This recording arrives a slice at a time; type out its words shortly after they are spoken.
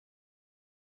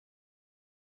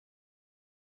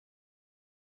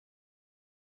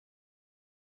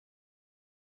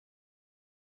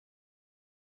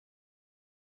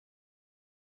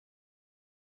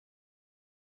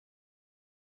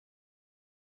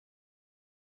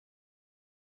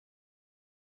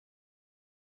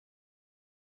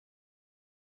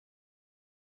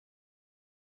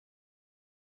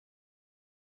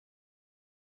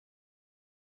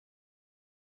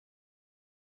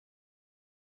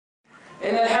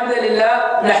إن الحمد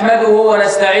لله نحمده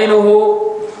ونستعينه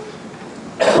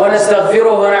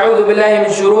ونستغفره ونعوذ بالله من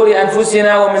شرور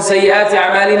أنفسنا ومن سيئات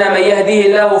أعمالنا. من يهديه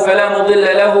الله فلا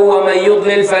مضل له ومن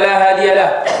يضلل فلا هادي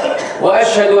له،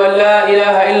 وأشهد أن لا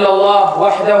إله إلا الله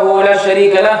وحده لا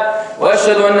شريك له،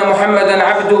 وأشهد أن محمدا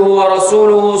عبده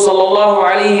ورسوله صلى الله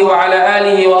عليه وعلى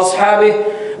آله وأصحابه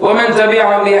ومن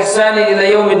تبعهم بإحسان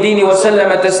إلى يوم الدين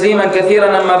وسلم تسليما كثيرا.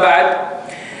 أما بعد,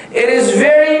 it is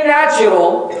very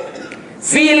natural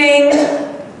feeling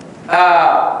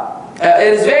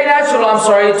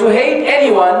to hate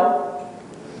anyone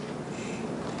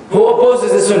who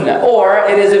opposes the Sunnah, or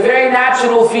it is a very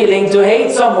natural feeling to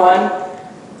hate someone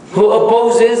who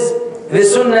opposes the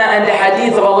Sunnah and the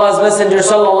Hadith of Allah's Messenger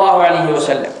sallallahu alaihi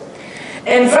wasallam.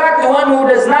 In fact, the one who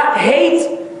does not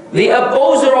hate the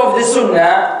opposer of the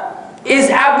Sunnah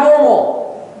is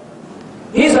abnormal.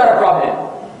 He's got a problem,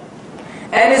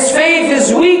 and his faith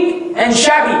is weak and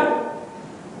shabby.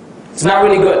 It's not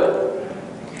really good.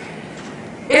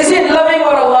 Isn't loving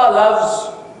what Allah loves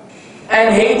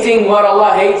and hating what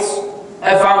Allah hates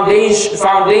a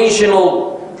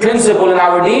foundational principle in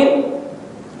our deen?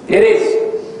 It is.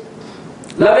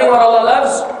 Loving what Allah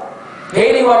loves,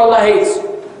 hating what Allah hates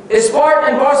is part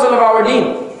and parcel of our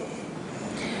deen.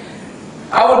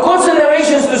 I will quote some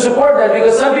narrations to support that,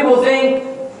 because some people think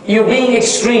you're being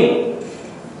extreme,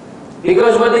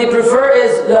 because what they prefer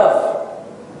is love.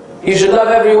 You should love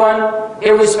everyone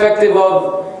irrespective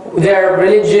of their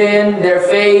religion, their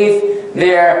faith,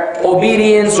 their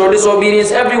obedience or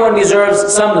disobedience. Everyone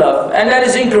deserves some love, and that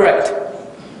is incorrect.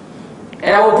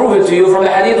 And I will prove it to you from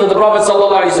the hadith of the Prophet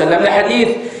ﷺ. The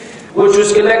hadith which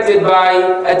was collected by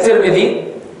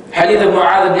At-Tirmidhi, hadith of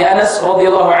Mu'adh ibn Anas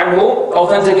radiallahu anhu,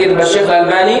 authenticated by Shaykh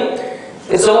Al-Albani.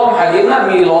 It's a long hadith, not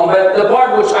really long, but the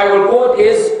part which I will quote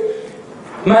is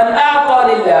Man a'ta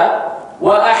lillah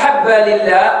وَأَحَبَّ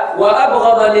لِلَّهِ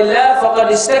وَأَبْغَضَ لِلَّهِ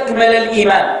فَقَدْ اسْتَكْمَلَ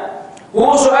الْإِيمَانِ.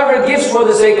 Whosoever gives for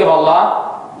the sake of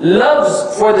Allah,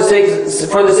 loves for the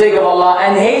sake of Allah,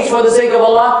 and hates for the sake of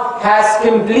Allah, has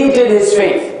completed his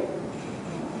faith,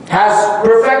 has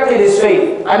perfected his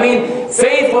faith. I mean,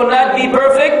 faith will not be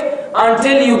perfect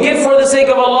until you give for the sake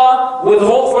of Allah,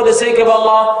 withhold for the sake of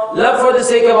Allah, love for the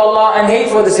sake of Allah, and hate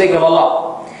for the sake of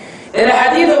Allah. In a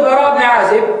hadith of Bara ibn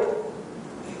Azib,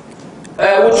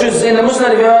 which is in the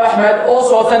Musnad of Imam Ahmad,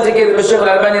 also authenticated by Shaykh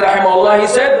Al-Albani rahimahullah, he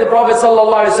said, the Prophet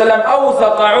sallallahu alaihi wasallam,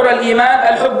 أَوْثَقَ عُرَى الْإِيمَانِ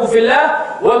الْحُبُّ فِي اللَّهِ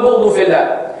وَالْبُغْضُ فِي اللَّهِ.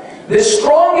 The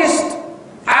strongest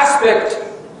aspect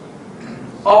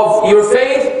of your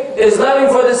faith is loving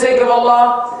for the sake of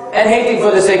Allah and hating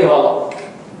for the sake of Allah.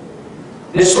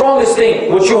 The strongest thing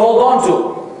which you hold on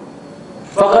to.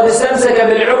 فَقَدْ اسْتَمْسَكَ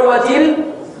بِالْعُرْوَةِ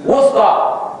الْوُثْقَى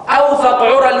أَوْثَقَ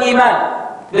عُرَى الْإِيمَانِ.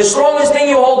 The strongest thing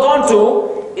you hold on to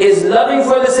is loving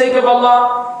for the sake of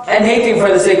Allah and hating for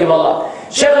the sake of Allah.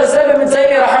 Shaykh al-Islam ibn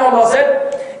Taymiyyah rahimahullah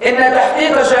said, إن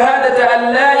تحقيق شهادة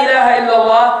أن لا إله إلا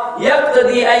الله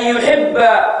يقتضي أن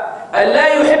لا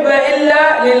يحب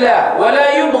إلا لله ولا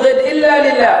يبغض إلا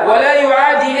لله ولا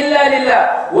يعادي إلا لله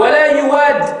ولا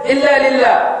يواد إلا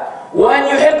لله وأن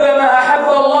يحب ما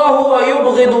أحب الله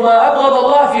ويبغض ما أبغض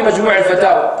الله في مجموع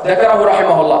الفتاوى. ذكره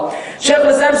رحمه الله. Shaykh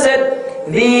al-Islam said,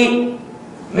 the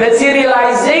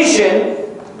materialization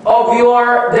of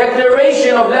your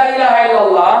declaration of La ilaha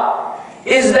illallah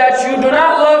is that you do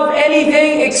not love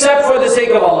anything except for the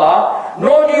sake of Allah,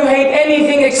 nor do you hate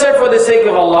anything except for the sake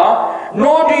of Allah,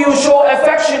 nor do you show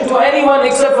affection to anyone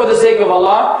except for the sake of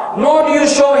Allah, nor do you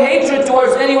show hatred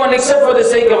towards anyone except for the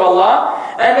sake of Allah,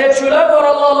 and that you love what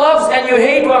Allah loves and you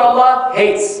hate what Allah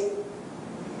hates.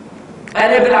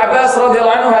 And Ibn Abbas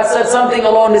radiallahu anhu had said something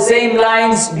along the same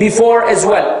lines before as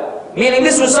well, meaning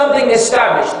this was something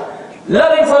established.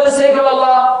 Loving for the sake of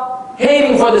Allah,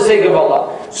 hating for the sake of Allah.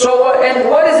 So, and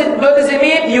what does it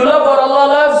mean? You love what Allah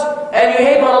loves and you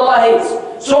hate what Allah hates.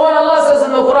 So when Allah says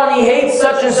in the Quran, He hates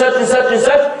such and such and such and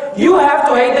such, you have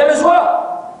to hate them as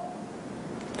well.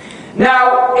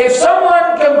 Now, if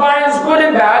someone combines good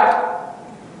and bad,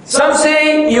 some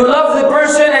say you love the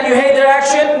person and you hate their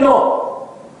action. No.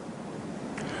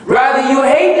 Rather, you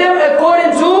hate them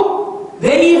according to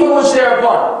the evil which they are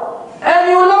upon,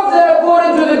 and you love them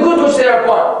according to the good which they are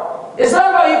upon. It's not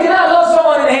about, you cannot love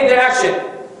someone and hate their action,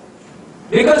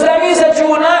 because that means that you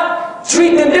will not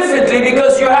treat them differently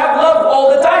because you have love all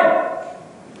the time.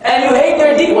 And you hate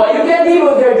their deed. Well, you can't deal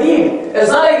with their deed.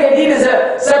 It's not like their deed is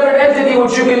a separate entity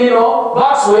which you can,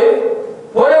 box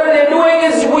with. Whatever they're doing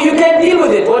is, well, you can't deal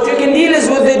with it. What you can deal is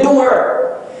with the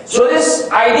doer. So this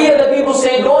idea that people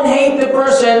say, don't hate the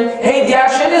person, hate the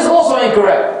action, is also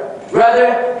incorrect.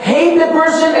 Rather, hate the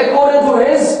person according to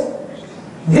his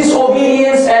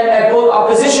disobedience and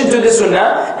opposition to the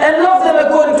sunnah, and love them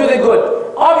according to the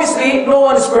good. Obviously, no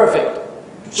one is perfect.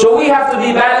 So we have to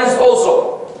be balanced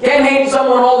also. Can't hate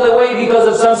someone all the way because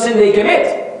of some sin they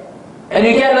commit. And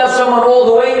you can't love someone all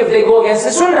the way if they go against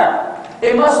the sunnah.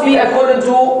 It must be according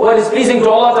to what is pleasing to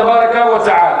Allah Tabaraka wa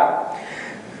Ta'ala.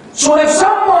 So if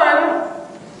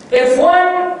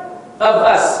one of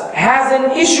us has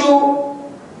an issue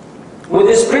with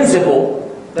this principle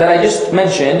that I just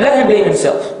mentioned, let him blame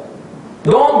himself.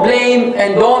 Don't blame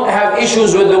and don't have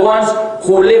issues with the ones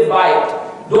who live by it.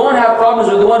 Don't have problems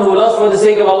with the one who loves for the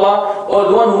sake of Allah, or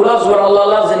the one who loves what Allah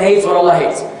loves and hates what Allah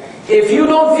hates. If you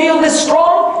don't feel this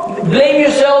strong, blame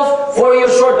yourself for your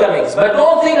shortcomings. But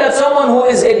don't think that someone who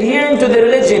is adhering to the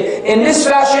religion in this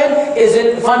fashion is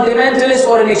a fundamentalist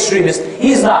or an extremist.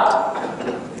 He's not.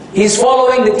 He's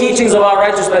following the teachings of our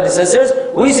righteous predecessors.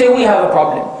 We say we have a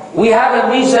problem. We haven't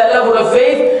reached that level of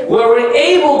faith where we're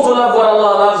able to love what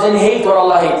Allah loves and hate what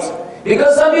Allah hates.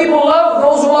 Because some people love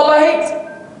those who Allah hates.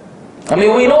 I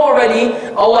mean, we know already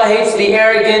Allah hates the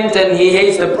arrogant, and He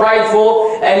hates the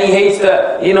prideful, and He hates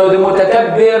the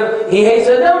mutakabbir. He hates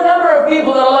a number of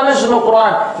people that Allah mentions in the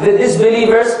Quran, the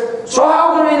disbelievers. So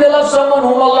how can we love someone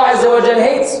whom Allah Azza wa Jal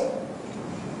hates?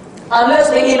 Unless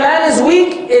the iman is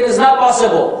weak, it is not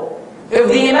possible. If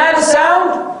the iman is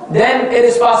sound, then it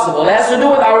is possible. It has to do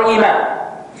with our iman.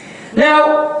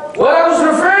 Now, what I was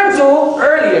referring to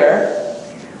earlier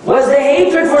was the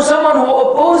hatred for someone who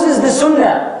opposes the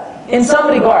sunnah in some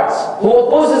regards, who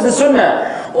opposes the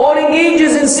sunnah or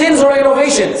engages in sins or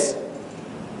innovations.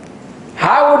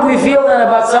 How would we feel then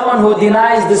about someone who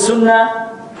denies the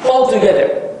sunnah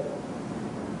altogether?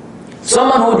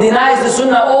 Someone who denies the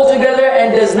sunnah altogether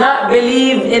and does not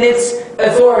believe in its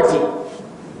authority.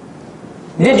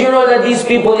 Did you know that these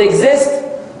people exist?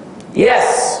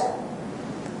 Yes.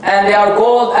 And they are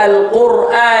called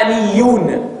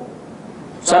Al-Qur'aniyun.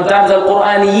 Sometimes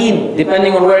Al-Qur'aniyin,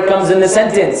 depending on where it comes in the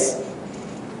sentence.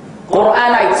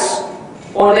 Qur'anites,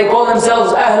 or they call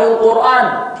themselves Ahlul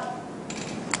Qur'an.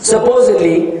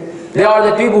 Supposedly, they are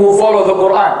the people who follow the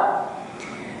Qur'an.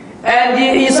 And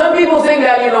some people think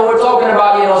that, we're talking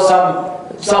about,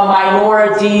 some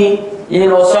minority,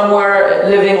 somewhere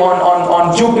living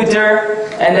on Jupiter,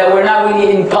 and that we're not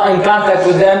really in contact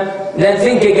with them. Then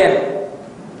think again.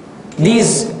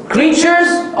 These creatures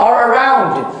are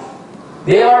around.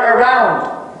 They are around.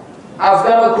 I've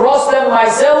come across them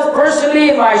myself personally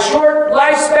in my short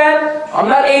lifespan. I'm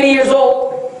not 80 years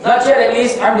old, not yet at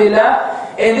least,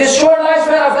 alhamdulillah. In this short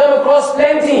lifespan I've come across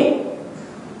plenty.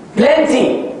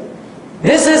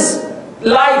 This is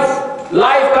live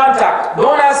contact.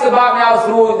 Don't ask about now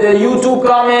through the YouTube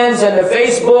comments and the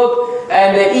Facebook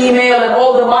and the email and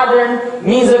all the modern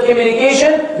means of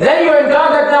communication. Then you're in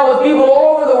contact now with people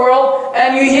all over the world,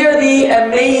 and you hear the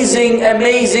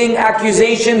amazing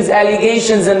accusations,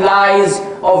 allegations and lies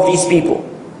of these people.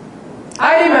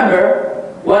 I remember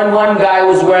when one guy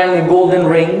was wearing a golden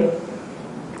ring,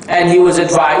 and he was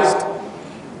advised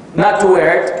not to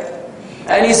wear it,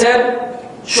 and he said,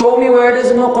 show me where it is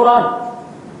in the Quran.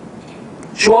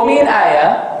 Show me an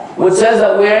ayah which says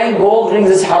that wearing gold rings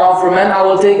is haram for men, I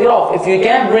will take it off. If you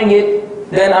can't bring it,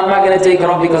 then I'm not going to take it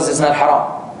off because it's not haram.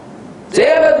 Say,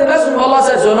 yeah, but the Messenger of Allah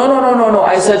said so. No.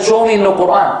 I said, show me in the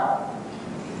Quran.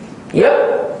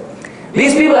 Yep.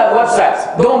 These people have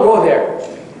websites. Don't go there.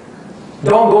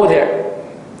 Don't go there.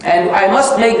 And I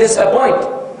must make this a point.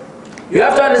 You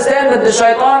have to understand that the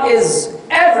shaitan is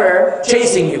ever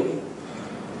chasing you.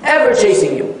 Ever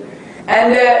chasing you.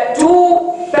 And the two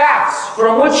paths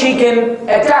from which he can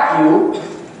attack you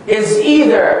is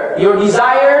either your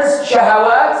desires,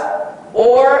 shahawat,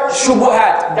 or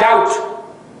shubuhat, doubt,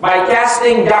 by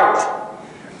casting doubt.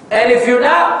 And if you're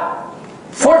not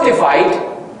fortified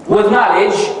with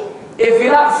knowledge, if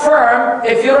you're not firm,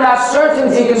 if you don't have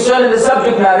certainty concerning the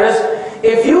subject matters,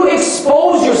 if you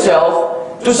expose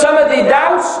yourself to some of the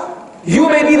doubts, you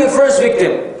may be the first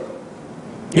victim.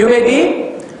 You may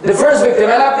be the first victim.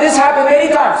 And this happened many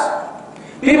times.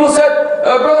 People said,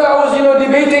 brother, I was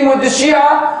debating with the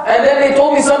Shia, and then they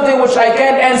told me something which I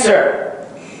can't answer.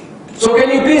 So can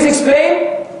you please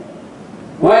explain?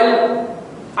 Well,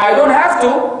 I don't have to.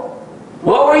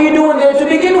 What were you doing there to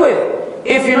begin with?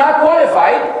 If you're not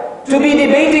qualified to be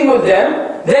debating with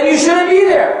them, then you shouldn't be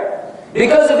there.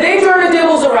 Because if they turn the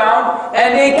tables around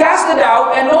and they cast it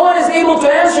out and no one is able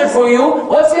to answer it for you,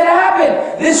 what's going to happen?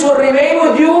 This will remain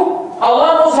with you,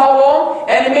 Allah knows how long,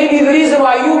 and it may be the reason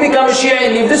why you become a Shia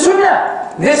and leave the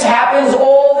Sunnah. This happens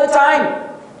all the time.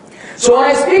 So when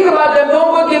I speak about them,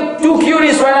 don't go get too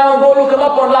curious right now and go look them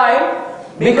up online,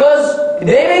 because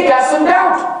they may cast some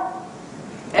doubt.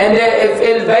 And if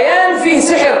al-bayan fi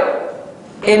sihr,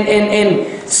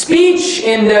 in speech,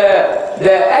 in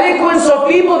the eloquence of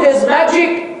people, there's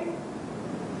magic.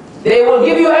 They will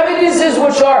give you evidences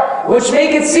which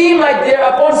make it seem like they're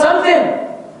upon something.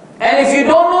 And if you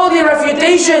don't know the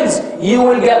refutations, you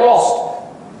will get lost.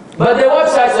 But their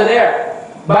websites are there,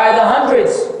 by the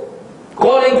hundreds,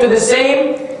 calling to the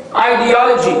same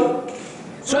ideology.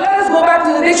 So let us go back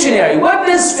to the dictionary. What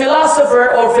does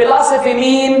philosopher or philosophy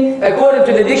mean according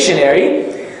to the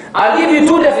dictionary? I'll give you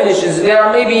two definitions. There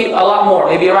are maybe a lot more,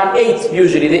 maybe around 8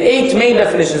 usually, the 8 main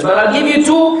definitions. But I'll give you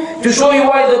two to show you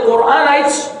why the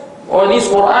Quranites, or these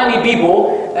Qurani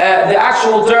people, the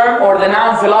actual term or the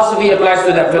noun philosophy applies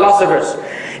to them, philosophers.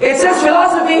 It says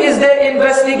philosophy is the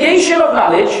investigation of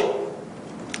knowledge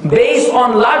based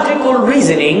on logical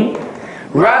reasoning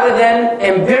rather than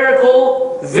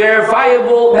empirical,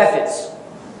 verifiable methods.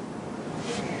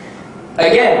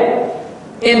 Again,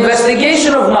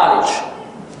 investigation of knowledge.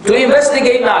 To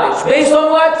investigate knowledge. Based on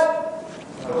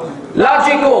what?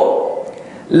 Logical.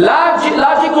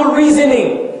 Logical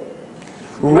reasoning.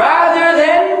 Rather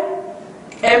than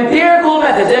empirical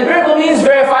methods. Empirical means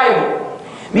verifiable.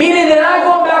 Meaning they're not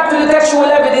going back to the textual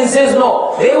evidences,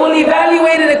 no. They will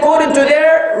evaluate it according to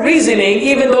their reasoning,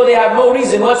 even though they have no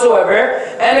reason whatsoever.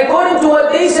 And according to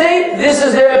what they say, this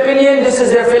is their opinion, this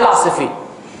is their philosophy.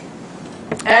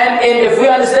 And if we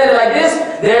understand it like this,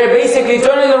 they're basically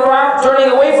turning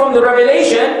away from the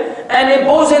revelation and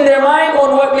imposing their mind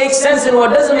on what makes sense and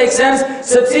what doesn't make sense.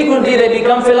 Subsequently, they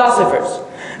become philosophers.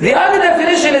 The other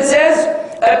definition, it says,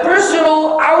 a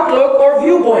personal outlook or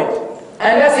viewpoint.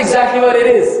 And that's exactly what it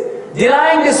is.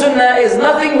 Denying the Sunnah is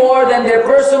nothing more than their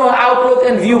personal outlook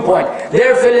and viewpoint.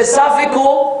 Their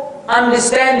philosophical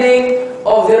understanding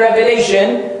of the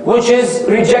revelation, which is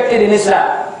rejected in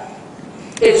Islam.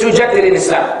 It's rejected in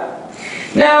Islam.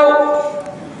 Now,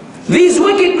 these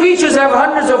wicked creatures have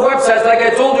hundreds of websites, like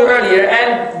I told you earlier,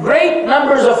 and great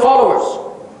numbers of followers.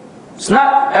 It's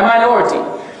not a minority.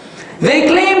 They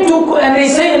claim to, and they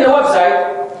say in the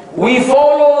website, we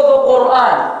follow the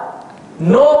Quran.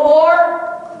 No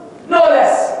more, no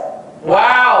less.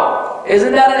 Wow!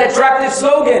 Isn't that an attractive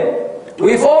slogan?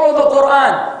 We follow the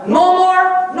Quran. No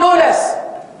more, no less.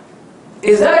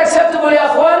 Is that acceptable,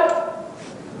 ya akhwan?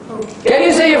 Can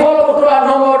you say you follow the Quran,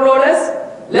 no more, no less?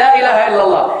 La ilaha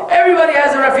illallah. Everybody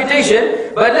has a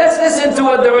refutation, but let's listen to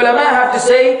what the ulama have to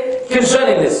say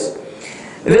concerning this.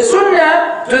 The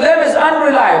Sunnah to them is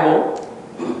unreliable.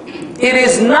 It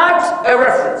is not a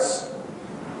reference.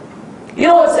 You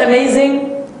know what's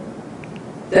amazing?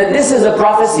 That this is a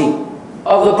prophecy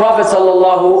of the Prophet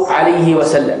sallallahu alaihi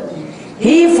wasallam.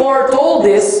 He foretold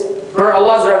this per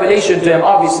Allah's revelation to him,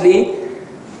 obviously,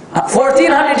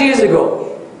 1400 years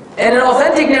ago. In an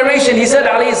authentic narration, he said,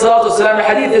 alayhi salatu wasalam, the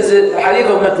hadith is the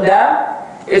hadith of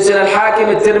Miqdam. It's in Al-Hakim,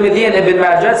 Al-Tirmidhi, and Ibn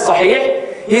Majah,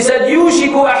 Sahih. He said,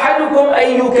 يُوشِكُ أَحَدُكُمْ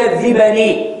أَن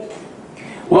يُكَذِّبَنِي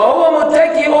وهو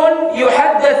متكئ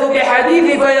يحدث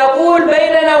بحديث فيقول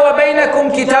بيننا وبينكم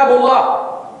كتاب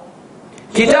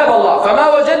الله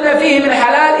فما وجدنا فيه من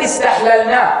حلال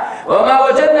استحللناه وما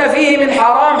وجدنا فيه من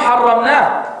حرام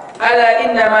حرمناه ألا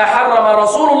إنما حرم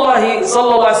رسول الله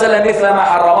صلى الله عليه وسلم مثل ما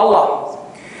حرم الله.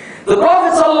 The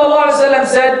Prophet صلى الله عليه وسلم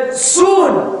said,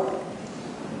 soon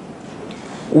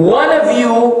one of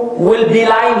you will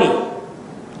belie me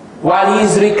while he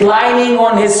is reclining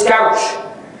on his couch.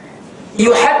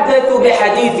 يحدث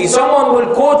بحديثي. Someone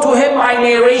will quote to him my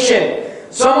narration.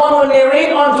 Someone will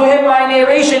narrate unto him my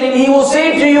narration, and he will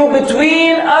say to you,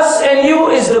 between us and you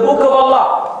is the book of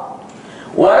Allah.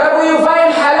 Whatever you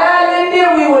find halal in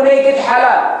there, we will make it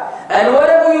halal. And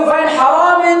whatever you find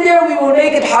haram in there, we will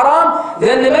make it haram.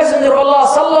 Then the Messenger of Allah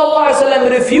sallallahu alaihi wasallam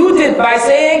refuted by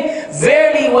saying,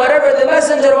 verily whatever the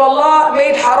Messenger of Allah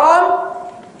made haram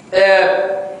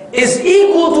is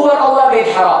equal to what Allah made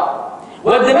haram.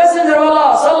 What the Messenger of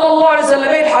Allah sallallahu alaihi wasallam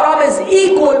made haram is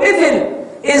equal,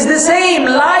 is the same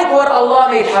like what Allah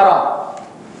made haram.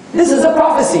 This is a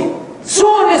prophecy.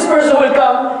 Soon this person will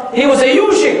come, he will say,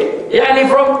 yushik. Yani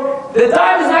from the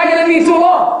time is not going to be too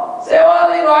long. Say,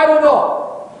 well, you know, I don't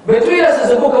know. Between us is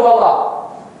the book of Allah.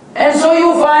 And so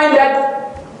you find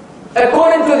that,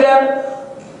 according to them,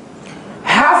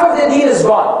 half of the deen is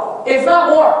gone, if not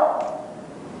more.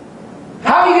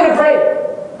 How are you going to pray?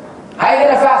 How are you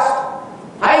going to fast?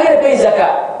 How are you going to pay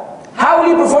zakah? How will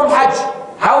you perform hajj?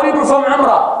 How will you perform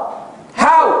umrah?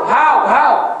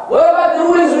 How? What about the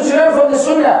rulings which we learn from the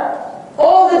sunnah?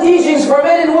 All the teachings for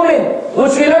men and women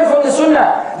which we learn from the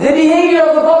sunnah. The behavior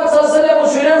of the Prophet ﷺ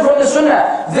which we learn from the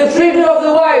sunnah. The treatment of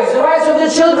the wives, the rights of the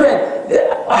children.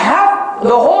 The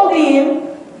whole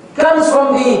deen comes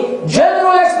from the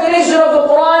general explanation of the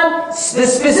Quran, the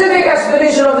specific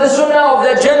explanation of the Sunnah of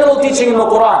the general teaching in the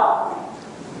Quran.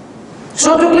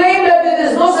 So to claim that there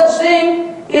is no such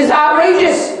thing is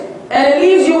outrageous, and it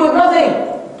leaves you with nothing.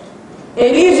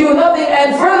 It leaves you with nothing,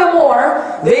 and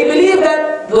furthermore, they believe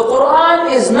that the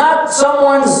Quran is not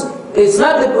someone's, it's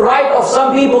not the right of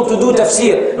some people to do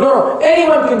tafsir. No,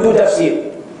 anyone can do tafsir.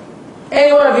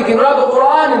 Anyone of you can read the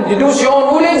Quran and deduce your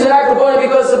own rulings and act upon it,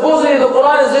 because supposedly the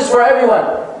Quran is just for everyone.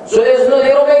 So there's no, they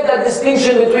don't make that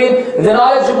distinction between the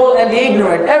knowledgeable and the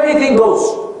ignorant. Everything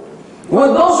goes.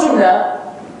 With no Sunnah,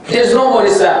 there's no more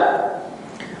Islam.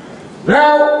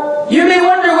 Now, you may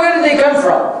wonder, where did they come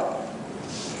from?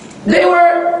 They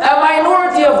were a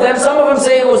minority of them. Some of them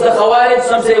say it was the Khawarij,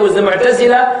 some say it was the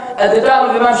Mu'tazila. At the time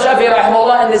of Imam Shafi'i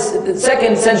rahimahullah in the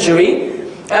 2nd century,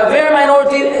 a very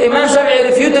minority, Imam Shafi'i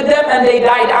refuted them and they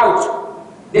died out.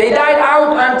 They died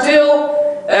out until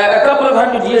a couple of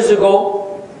hundred years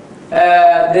ago,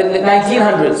 the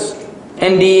 1900s,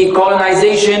 in the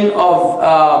colonization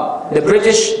of the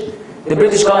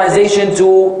British colonization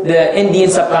to the Indian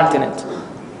subcontinent.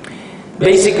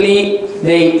 Basically,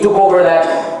 they took over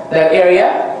that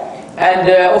area. And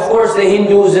of course the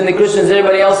Hindus and the Christians,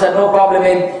 everybody else had no problem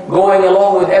in going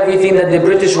along with everything that the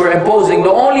British were imposing.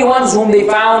 The only ones whom they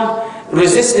found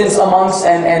resistance amongst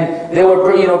and they were,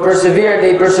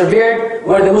 they persevered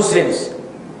were the Muslims.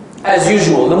 As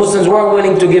usual, the Muslims weren't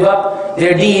willing to give up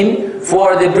their deen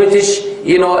for the British,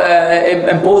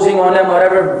 imposing on them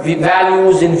whatever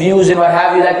values and views and what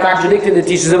have you that contradicted the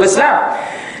teachings of Islam.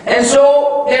 And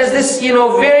so there's this,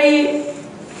 very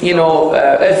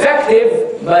effective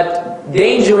but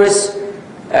dangerous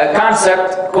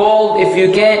concept called, if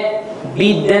you can't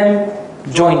beat them,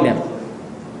 join them.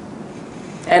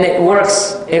 And it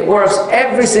works. It works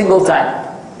every single time.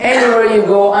 Anywhere you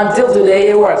go, until today,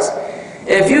 it works.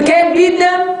 If you can't beat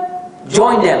them,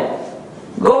 join them.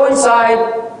 Go inside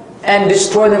and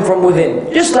destroy them from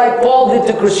within. Just like Paul did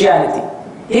to Christianity.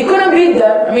 He couldn't beat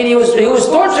them. I mean, he was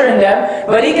torturing them,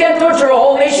 but he can't torture a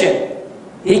whole nation.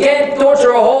 He can't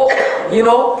torture a whole, the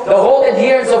whole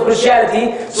adherents of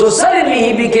Christianity. So suddenly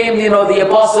he became, the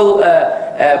apostle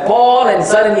Paul, and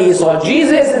suddenly he saw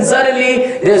Jesus, and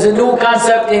suddenly there's a new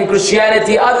concept in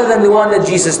Christianity other than the one that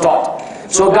Jesus taught.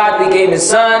 So God became His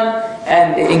Son,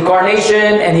 and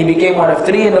incarnation, and He became one of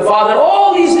three in the Father.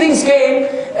 All these things came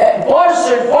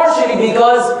partially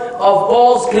because of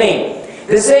Paul's claim.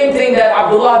 The same thing that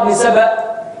Abdullah ibn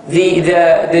Saba,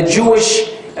 the Jewish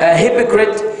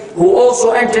hypocrite, who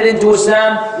also entered into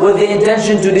Islam with the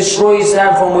intention to destroy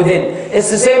Islam from within. It's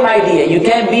the same idea. You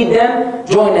can't beat them,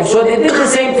 join them. So they did the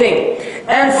same thing.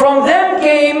 And from them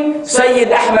came Sayyid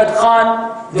Ahmad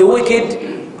Khan, the wicked.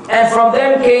 And from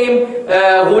them came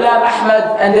Ghulam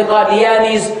Ahmad and the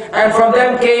Qadianis. And from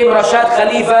them came Rashad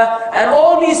Khalifa. And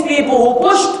all these people who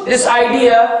pushed this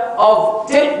idea of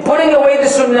putting away the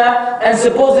Sunnah and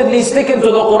supposedly sticking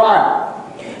to the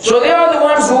Quran. So they are the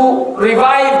ones who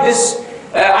revived this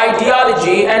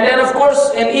ideology, and then of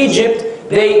course in Egypt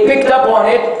they picked up on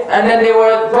it, and then they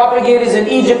were propagators in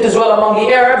Egypt as well among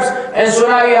the Arabs. And so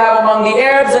now you have among the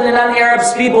Arabs and the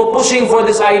non-Arabs people pushing for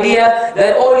this idea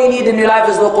that all you need in your life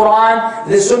is the Quran.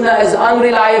 The Sunnah is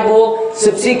unreliable,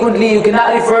 subsequently you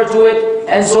cannot refer to it,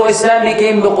 and so Islam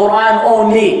became the Quran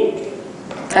only,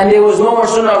 and there was no more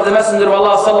Sunnah of the Messenger of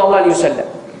Allah sallallahu alaihi wasallam.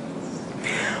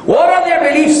 What are their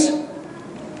beliefs?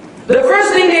 The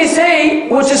first thing they say,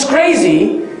 which is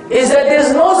crazy, is that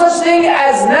there's no such thing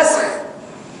as naskh.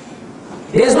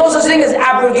 There's no such thing as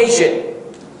abrogation.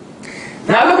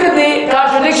 Now look at the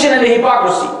contradiction and the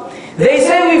hypocrisy. They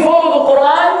say we follow the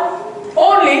Quran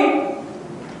only,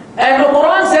 and the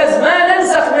Quran says, مَا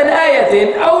نَنْسَخْ مِنْ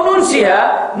آيَةٍ أَوْ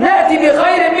نُنْسِهَا نَأْتِ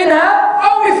بِخَيْرٍ مِنْهَا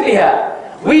أَوْ مِثْلِهَا.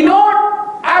 We don't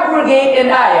abrogate an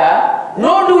ayah,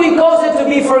 nor do we cause it to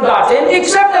be forgotten,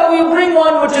 except that we bring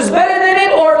one which is better than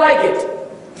it or like it.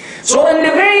 So in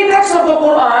the very text of the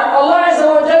Quran, Allah Azza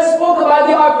wa Jalla spoke about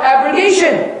the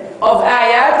abrogation of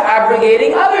ayat,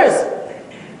 abrogating others.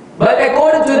 But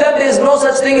according to them, there is no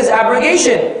such thing as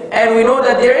abrogation, and we know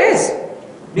that there is.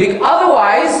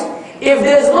 Otherwise, if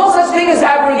there is no such thing as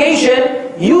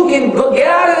abrogation, you can get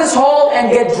out of this hall and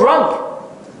get drunk.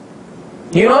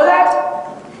 You know that?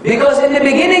 Because in the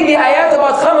beginning, the ayat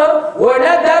about khamr were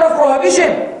not that of prohibition.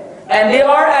 And there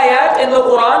are ayat in the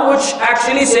Quran which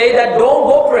actually say that don't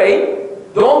go pray.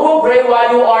 Don't go pray while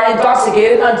you are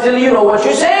intoxicated until you know what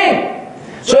you're saying.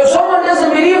 So if someone doesn't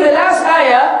believe the last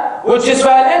ayah, which is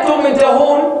فَأَنْتُمْ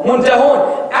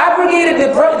مُنْتَهُونَ, abrogated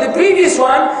the previous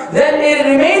one, then it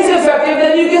remains effective,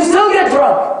 then you can still get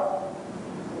drunk.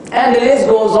 And the list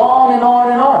goes on and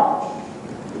on and on.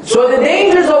 So the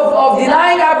dangers of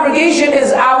denying abrogation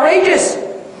is outrageous.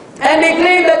 And they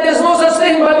claim that there's no such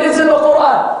thing, but it's in the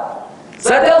Quran. So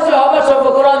that tells you how much of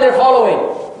the Quran they're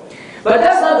following. But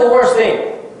that's not the worst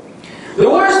thing. The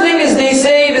worst thing is they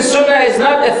say the Sunnah is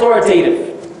not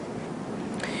authoritative.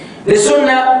 The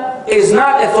Sunnah is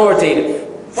not authoritative.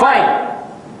 Fine.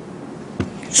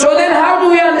 So then how do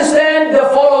we understand the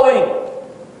following?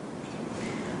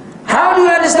 How do we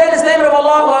understand the statement of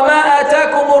Allah? وَمَا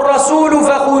آتَاكُمُ الرَّسُولُ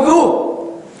فَخُذُوهُ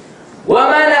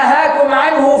وَمَا نَهَاكُمْ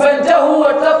عَنْهُ فَانْتَهُوا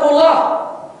وَاتَّقُوا اللَّهَ.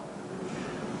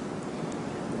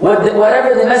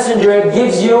 Whatever the messenger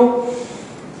gives you,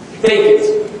 take it.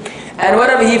 And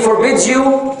whatever he forbids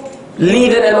you,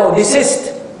 leave it alone.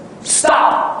 Desist.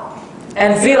 Stop.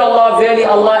 And fear Allah. Verily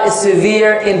Allah is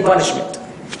severe in punishment.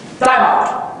 Time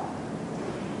out.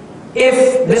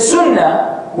 If the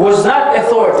Sunnah was not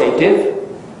authoritative,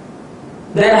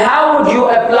 then how would you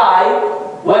apply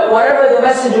whatever the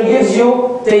messenger gives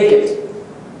you, take it?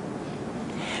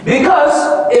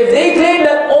 Because if they claim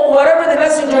that whatever the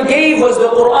messenger gave was the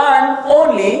Quran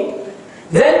only,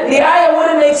 then the ayah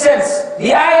wouldn't make sense.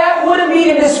 The ayah wouldn't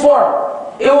be in this form.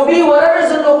 It will be whatever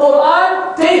is in the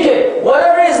Quran, take it.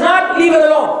 Whatever is not, leave it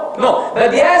alone. No.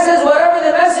 But the ayah says whatever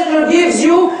the messenger gives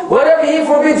you, whatever he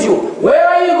forbids you. Where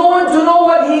are you going to know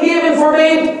what he gave and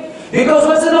forbade? Because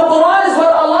what's in the Quran is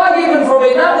what Allah gave and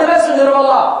forbade, not the messenger of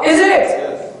Allah. Isn't it?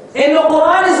 Yes. In the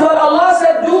Quran is what Allah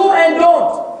said do and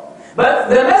don't. But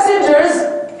the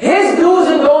messengers, his do's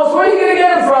and don'ts, where are you going to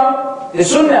get them from? The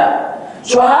Sunnah.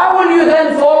 So how will you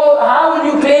then follow, how will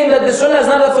you claim that the Sunnah is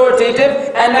not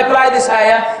authoritative and apply this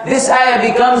ayah? This ayah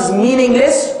becomes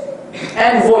meaningless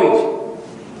and void.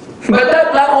 But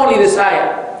that not only this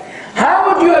ayah. How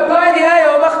would you apply the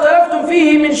ayah وَمَا اخْتَلَفْتُمْ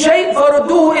فِيهِ مِنْ شَيْءٍ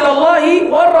فَرُدُّوهُ إِلَى اللَّهِ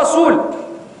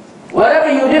وَالرَّسُولِ.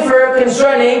 Whatever you differ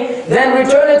concerning, then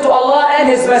return it to Allah and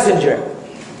His Messenger.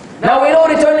 Now we know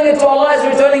returning it to Allah is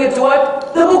returning it to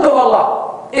what? The Book of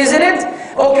Allah. Isn't it?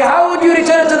 Okay, how would you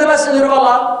return it to the Messenger of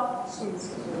Allah?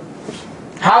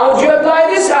 How would you apply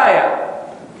this ayah?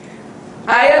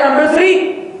 Ayah number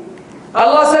 3.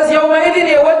 Allah says, يَوْمَئِذٍ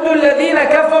يَوَدُّ الَّذِينَ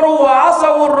كَفَرُوا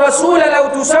وَعَصَوُا الرَّسُولَ لَوْ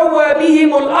تُسَوَّى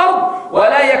بِهِمُ الْأَرْضِ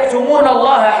وَلَا يَكْتُمُونَ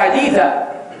اللَّهَ حَدِيثًا.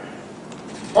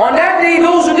 On that day,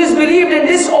 those who disbelieved and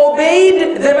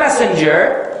disobeyed the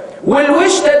messenger will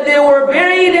wish that they were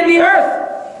buried in the earth,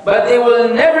 but they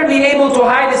will never be able to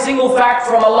hide a single fact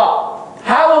from Allah.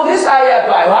 How will this ayah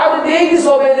apply? How did they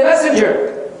disobey the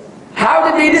messenger? How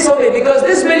did they disobey? Because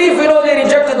disbelief, we know they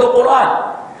rejected the Quran.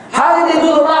 How did they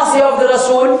do the ma'asiyah of the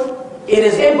Rasul? It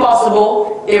is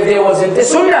impossible if there wasn't a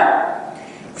Sunnah.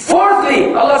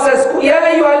 Fourthly, Allah says, يَا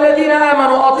أَيُّهَا الَّذِينَ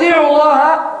آمَنُوا أَطِيعُوا اللَّهَ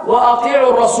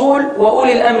وَأَطِيعُوا الرَّسُولَ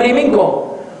وَأُولِي الْأَمْرِ مِنْكُمْ.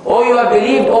 O you have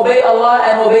believed, obey Allah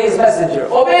and obey His Messenger.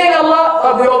 Obeying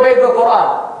Allah, obey the Quran.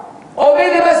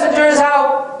 Obey the Messenger is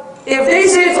how? If they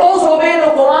say it's also obeying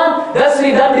the Quran, that's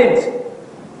redundant.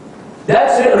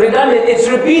 That's redundant. It's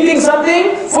repeating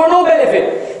something for no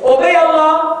benefit. Obey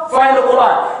Allah, find the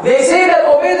Quran. They say that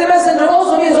obey the Messenger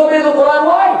also means obey the Quran.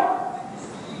 Why?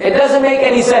 It doesn't make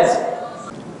any sense.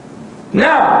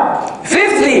 Now,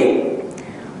 fifthly,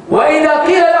 وَإِذَا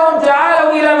قِيلَ لَهُمْ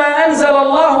تَعَالَوْا إِلَى مَا أَنزَلَ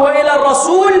اللَّهُ وَإِلَى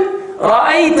الرَّسُولِ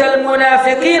رَأَيْتَ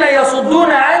الْمُنَافِقِينَ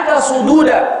يَصُدُّونَ عَنْكَ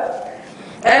صُدُودًا.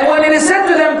 And when it is said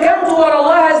to them, come to what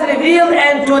Allah has revealed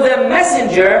and to the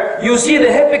messenger, you see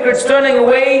the hypocrites turning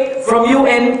away from you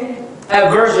in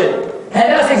aversion. And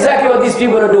that's exactly what these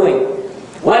people are doing.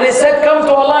 When it said, come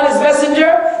to Allah and His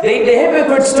Messenger, the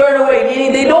hypocrites turn away,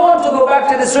 meaning they don't want to go back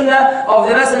to the sunnah of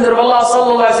the Messenger of Allah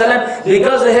ﷺ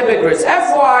because the hypocrites.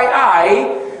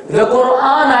 FYI, the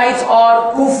Quranites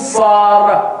are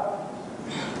kuffar.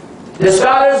 The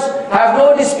scholars have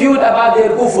no dispute about their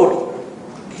kufr.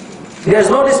 There's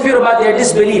no dispute about their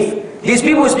disbelief. These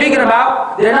people we're speaking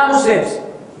about, they're not Muslims.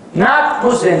 Not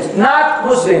Muslims. Not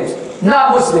Muslims.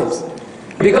 Not Muslims.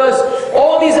 Because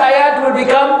all these ayat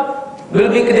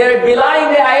they're belying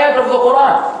the ayat of the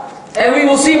Quran. And we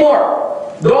will see more.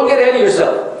 Don't get ahead of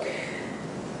yourself.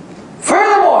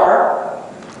 Furthermore,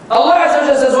 Allah Azza wa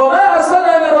Jalla says, وَمَا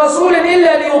أَرْسَلْنَا مِن رَسُولٍ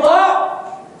إِلَّا لِيُطَاعَ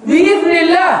بِإِذْنِ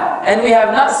اللَّهِ. And we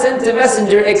have not sent a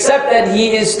messenger except that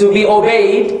he is to be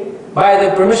obeyed by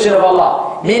the permission of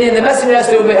Allah. Meaning the messenger has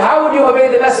to obey. How would you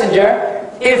obey the messenger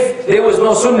if there was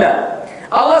no sunnah?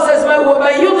 Allah says,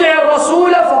 وَمَنْ يُطِعِ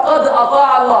الرَّسُولَ فَقَدْ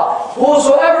أَطَاعَ اللَّهِ.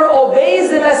 Whosoever obeys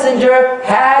the messenger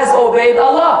has obeyed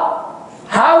Allah.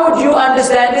 How would you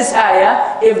understand this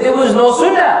ayah if there was no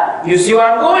sunnah? You see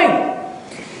where I'm going.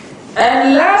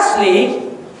 And lastly,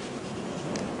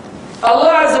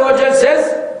 Allah Azza wa Jalla says,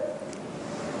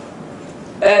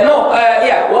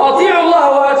 وَأَطِيعُوا اللَّهَ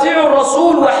وَأَطِيعُوا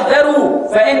الرَّسُولَ وَاحْذَرُوا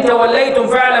فإن توليتم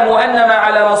فاعلموا أنما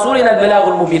على رسولنا البلاغ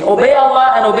المبين. Obey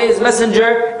Allah and obey His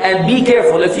Messenger and be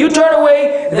careful. If you turn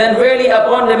away, then verily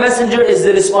upon the Messenger is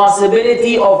the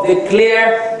responsibility of the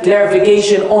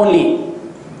clarification only.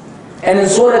 And in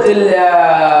Surah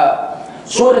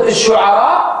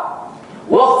Al-Shu'ara,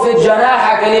 وَاخْفِضْ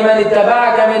جَنَاحَكَ لِمَنِ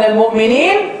اتَّبَعَكَ مِنَ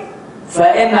الْمُؤْمِنِينَ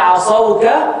فَإِنْ عَصَوْكَ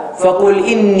فَقُلْ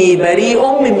إِنِّي بَرِيءٌ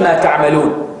مِّمَّا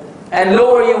تَعْمَلُونَ. And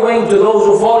lower your wing to those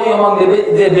who follow you among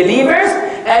the believers.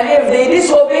 And if they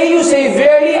disobey you, say,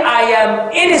 verily I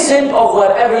am innocent of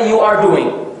whatever you are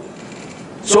doing.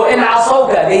 So in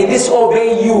asawka, they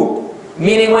disobey you.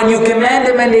 Meaning when you command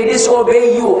them and they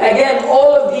disobey you. Again,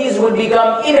 all of these will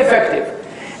become ineffective.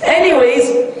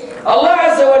 Anyways, Allah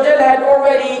Azza wa Jal had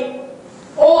already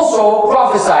also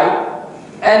prophesied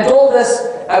and told us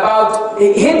about,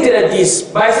 hinted at this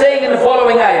by saying in the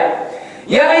following ayah,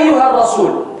 يَا أَيُّهَا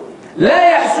الرَّسُولُ لا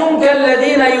يحزنك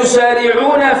الذين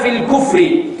يسارعون في الكفر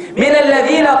من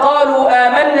الذين قالوا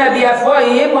آمنا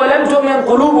بأفواههم ولم تؤمن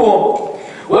قلوبهم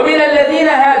ومن الذين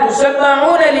هادوا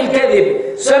سماعون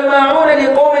للكذب سماعون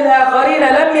لقوم آخرين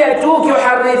لم يأتوك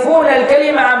يحرفون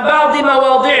الكلم عن بعض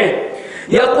مواضعه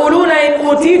يقولون إن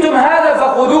أوتيتم هذا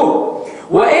فخذوه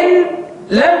وإن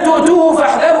لم تؤتوه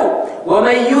فاحذروا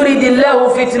ومن يرد الله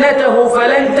فتنته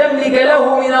فلن تملك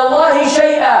له من الله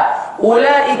شيئا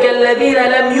أولئك الذين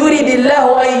لم يرد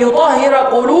الله أن يطهر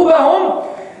قلوبهم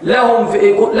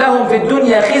لهم في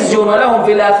الدنيا خزي ولهم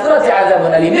في الآخرة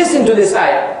عذاب أليم. Listen to this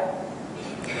ayah.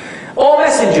 O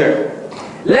Messenger,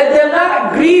 let them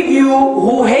not grieve you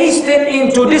who hasten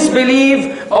into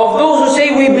disbelief of those who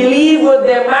say we believe with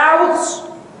their mouths,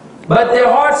 but their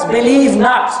hearts believe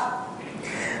not.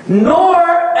 Nor,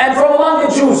 and from among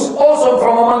the Jews, also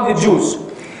from among the Jews,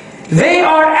 they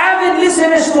are avid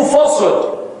listeners to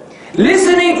falsehood,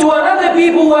 listening to another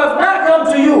people who have not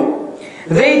come to you.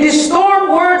 They distort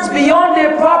words beyond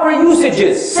their proper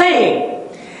usages, saying,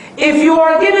 if you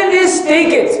are given this, take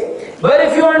it. But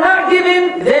if you are not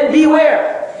given, then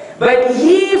beware. But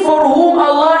he for whom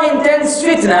Allah intends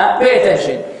fitna, pay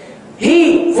attention.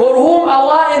 He for whom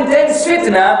Allah intends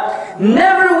fitna,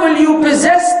 never will you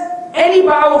possess any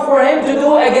power for him to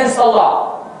do against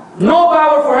Allah. No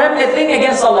power for him to think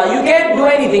against Allah. You can't do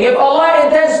anything. If Allah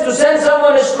intends to send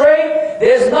someone astray,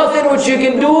 there's nothing which you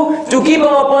can do to keep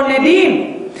him upon the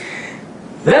deen.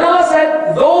 Then Allah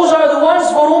said, those are the ones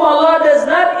for whom Allah does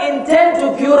not intend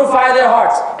to purify their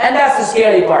hearts. And that's the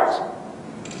scary part.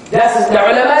 The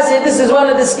ulama say this is one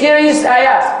of the scariest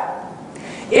ayat.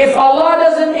 If Allah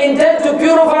doesn't intend to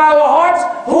purify our hearts,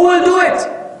 who will do it?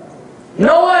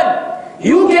 No one.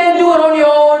 You can't do it on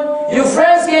your own. Your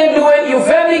friends can't do it. Your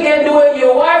family can't do it.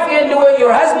 Your wife can't do it.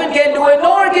 Your husband can't do it. No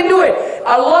one can do it.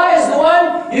 Allah is the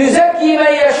one, يُزَكِّي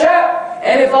مَن يَشَاءُ.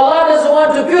 And if Allah doesn't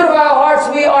want to purify our hearts,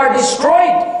 we are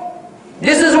destroyed.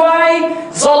 This is why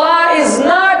salah is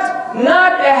not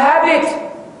a habit.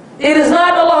 It is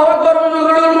not Allahu Akbar,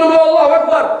 Allahu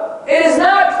Akbar. It is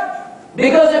not.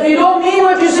 Because if you don't mean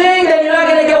what you're saying, then you're not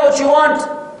going to get what you want.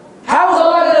 How is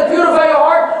Allah going to purify your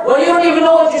heart when you don't even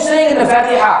know what you're saying in the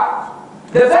Fatiha?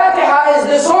 The Fatiha is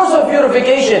the source of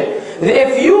purification.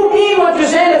 If you mean what you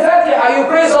say in the Fatiha, you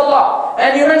praise Allah,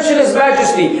 and you mention His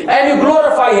majesty, and you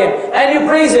glorify Him, and you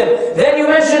praise Him, then you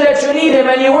mention that you need Him,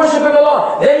 and you worship Him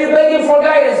alone, then you beg Him for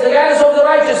guidance, the guidance of the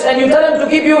righteous, and you tell Him to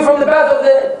keep you from the path of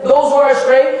those who are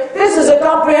astray. This is a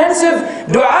comprehensive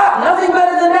dua, nothing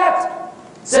better than that.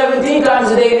 17 times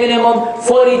a day minimum,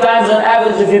 40 times on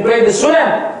average if you pray the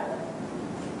sunnah.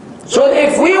 So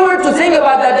if we were to think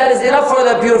about that, that is enough for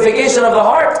the purification of the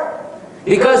heart.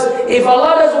 Because if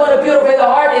Allah doesn't want to purify the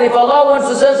heart, and if Allah wants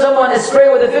to send someone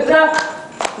astray with a fitna,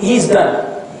 He's done.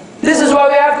 This is why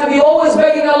we have to be always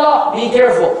begging Allah, be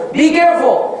careful. Be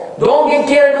careful. Don't get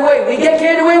carried away. We get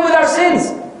carried away with our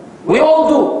sins. We all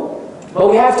do. But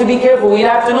we have to be careful. We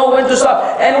have to know when to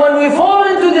stop. And when we fall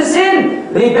into the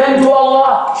sin, repent to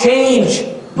Allah, change.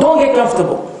 Don't get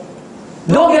comfortable.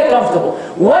 Don't get comfortable.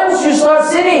 Once you start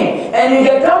sinning and you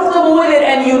get comfortable with it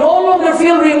and you no longer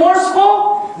feel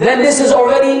remorseful, then this is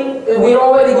we're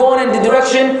already going in the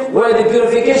direction where the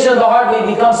purification of the heart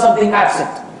may become something absent.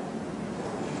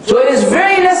 So it is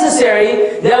very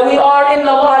necessary that we are in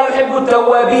Allah yuhibbu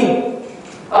tawwabin.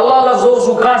 Allah loves those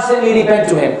who constantly repent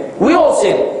to Him. We all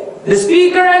sin, the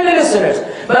speaker and the listeners.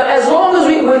 But as long as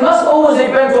we must always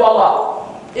repent to Allah.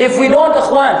 If we don't,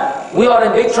 ikhwan, we are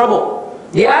in big trouble.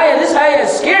 This ayah is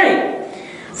scary.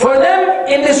 For them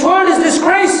in this world is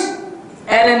disgrace,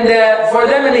 and for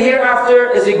them in the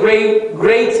hereafter is a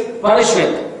great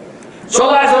punishment. So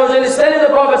Allah Azza wa Jalla is telling the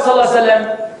Prophet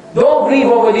ﷺ, don't grieve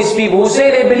over these people who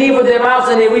say they believe with their mouths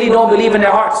and they really don't believe in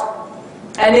their hearts.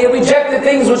 and they reject the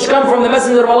things which come from the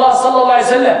Messenger of Allah sallallahu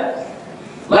alaihi wasallam,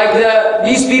 like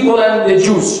these people and the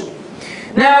Jews.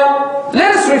 Now,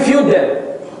 let us refute them.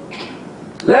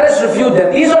 Let us refute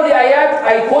them. These are the ayat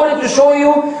I quoted to show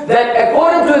you that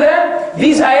according to them,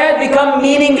 these ayat become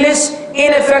meaningless,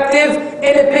 ineffective,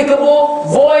 inapplicable,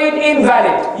 void,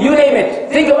 invalid. You name it.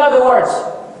 Think of other words.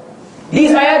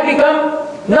 These ayat become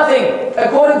nothing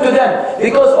according to them,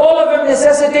 because all of them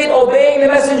necessitate obeying the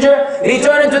messenger,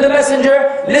 returning to the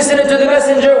messenger, listening to the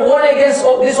messenger, warning against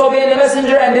disobeying the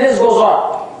messenger, and the list goes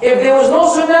on. If there was no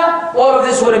sunnah, all of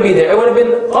this wouldn't be there. It would have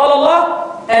been qala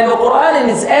Allah and the Quran and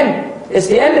its end. It's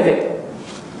the end of it.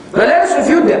 But let us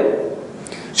refute them.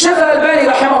 Shaykh al-Albani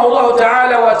rahimahullah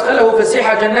ta'ala وأدخله فسيح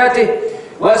جناته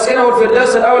وأسكنه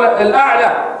الفردوس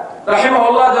الأعلى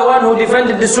rahimahullah, the one who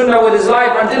defended the sunnah with his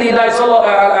life until he died,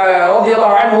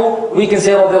 radiallahu anhu. We can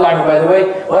say radiallahu anhu, by the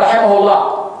way, wa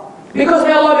rahimahullah, because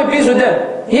may Allah be pleased with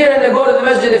them. Here in the go to the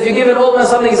masjid, if you give an old man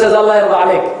something, he says Allah yarda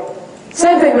alayk.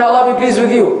 Same thing, may Allah be pleased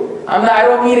with you. I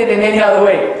don't mean it in any other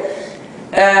way.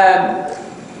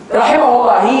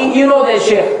 Rahimahullah, you know the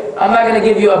Shaykh. I'm not going to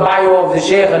give you a bio of the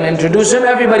Shaykh and introduce him.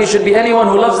 Everybody should be, anyone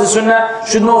who loves the Sunnah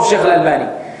should know of Shaykh al-Albani.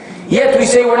 Yet we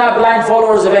say we're not blind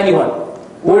followers of anyone.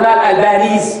 We're not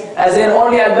Albanis, as in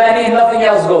only Albani and nothing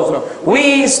else goes. No.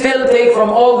 We still take from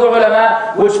all the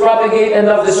ulama which propagate and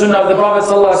love the Sunnah of the Prophet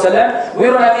ﷺ. We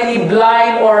don't have any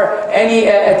blind or any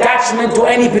attachment to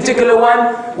any particular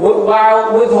one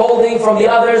while withholding from the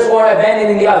others or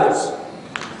abandoning the others.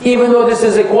 Even though this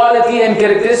is a quality and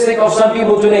characteristic of some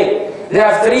people today. They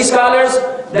have 3 scholars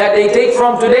that they take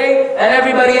from today, and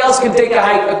everybody else can take a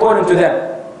hike according to them.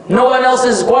 No one else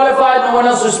is qualified, no one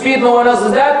else is speed, no one else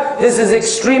is that. This is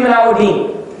extreme in our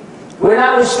deen. We're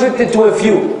not restricted to a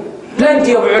few.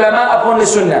 Plenty of ulama upon the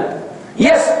sunnah.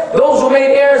 Yes, those who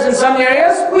made errors in some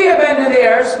areas, we abandon the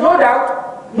errors, no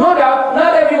doubt. No doubt,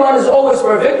 not everyone is always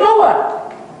perfect, no one.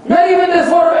 Not even the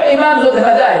 4 imams of the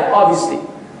madhahib, obviously.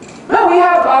 No, we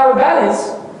have our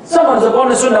balance. Someone's upon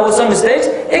the sunnah with some mistakes,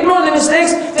 ignore the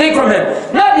mistakes, take from him.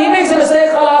 Not, he makes a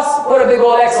mistake, khalas, put a big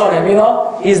old X on him, you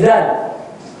know, he's done.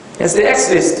 It's the X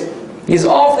list. He's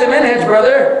off the manhaj,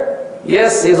 brother.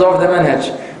 Yes, he's off the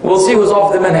manhaj. We'll see who's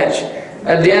off the manhaj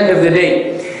at the end of the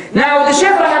day. Now, the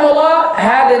Shaykh rahimahullah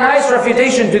had a nice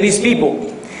refutation to these people.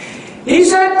 He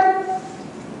said,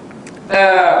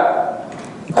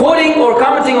 quoting or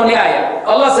commenting on the ayah,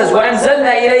 Allah says,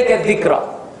 وَأَنزَلْنَا إِلَيْكَ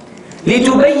الذِّكْرَ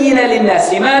لِتُبَيِّنَ لِلنَّاسِ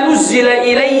مَا نُزِّلَ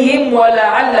إِلَيْهِمْ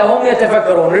وَلَعَلَّهُمْ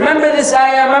يَتَفَكَّرُونَ. Remember this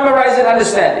ayah, memorize it,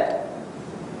 understand it.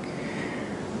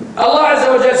 Allah Azza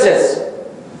wa Jalla says,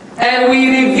 and we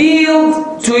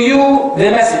revealed to you the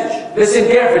message. Listen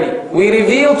carefully. We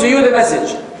revealed to you the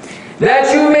message,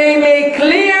 that you may make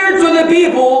clear to the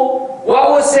people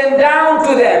what was sent down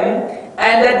to them,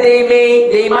 and that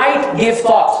they might give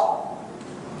thought.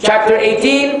 Chapter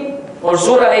 18, or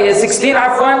Surah 16,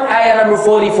 ayah number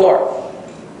 44.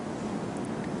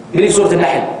 Believe Surah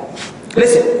Al-Nahl.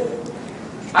 Listen,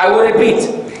 I will repeat.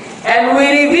 And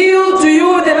we revealed to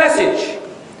you the message,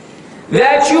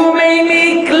 that you may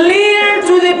make clear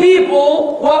to the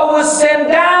people what was sent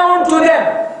down to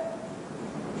them.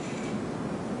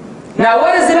 Now,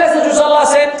 what is the message which Allah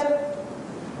sent?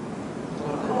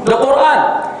 The Quran.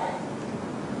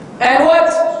 And what?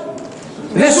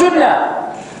 The Sunnah.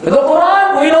 The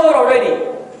Quran, we know it already.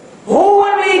 Who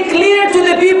will make clear to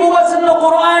the people what's in the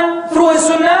Quran through His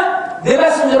Sunnah? The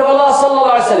Messenger of Allah sallallahu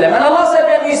alaihi wasallam. And Allah said,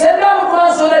 and we sent down the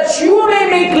Quran so that you may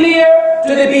make clear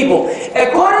to the people.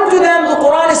 According to them, the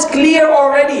Quran is clear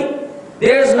already.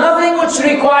 There is nothing which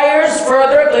requires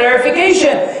further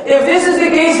clarification. If this is the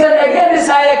case, then again this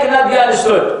ayah cannot be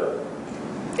understood.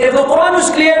 If the Quran was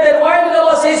clear, then why did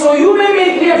Allah say, so you may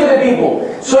make clear to the people?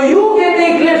 So you can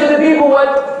make clear to the people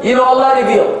what, Allah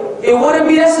revealed. It wouldn't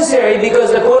be necessary,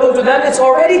 because according to them, it's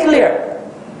already clear.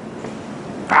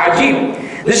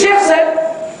 Ajib. The Shaykh said,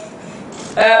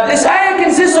 this ayah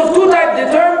consists of 2 types.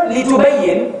 The term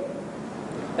لِتُبَيِّن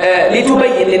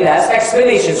لِلنَّاسِ,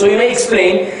 explanation. So you may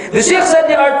explain. The Shaykh said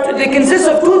they consist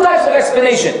of 2 types of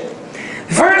explanation.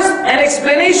 First, an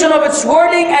explanation of its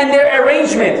wording and their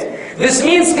arrangement. This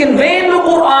means conveying the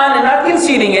Quran and not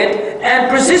concealing it, and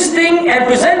persisting and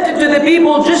presenting to the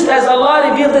people just as Allah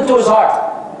revealed it to His heart.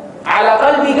 عَلَى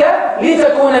قَلْبِكَ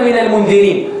لِتَكُونَ مِنَ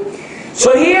الْمُنذِرِينَ.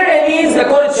 So here it means,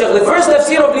 according to Shaykh, the first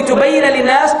tafsir of لِتُبَيِّنَ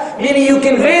لِلنَّاسِ, meaning you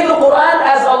convey the Quran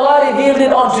as Allah revealed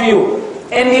it unto you,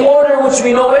 in the order which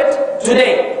we know it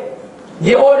today.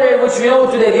 The order in which we know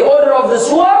it today. The order of the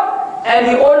surah, and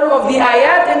the order of the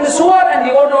ayat in the surah, and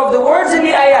the order of the words in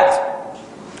the ayat.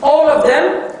 All of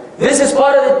them. This is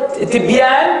part of the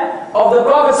tibyan of the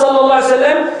Prophet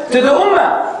ﷺ to the ummah.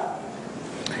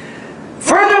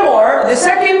 the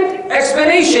second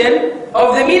explanation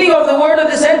of the meaning of the word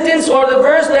of the sentence or the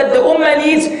verse that the ummah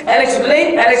needs an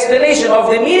explanation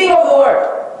of the meaning of the word.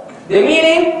 The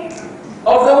meaning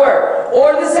of the word,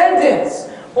 or the sentence,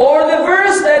 or the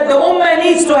verse that the ummah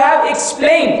needs to have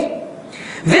explained.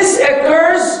 This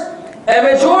occurs a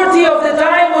majority of the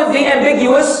time with the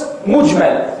ambiguous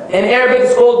mujmal. In Arabic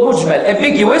it's called mujmal,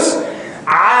 ambiguous,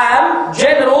 am,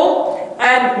 general,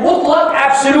 and mutlaq,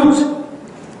 absolute.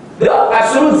 The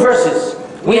absolute verses.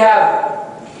 We have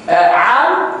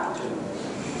am,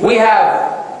 we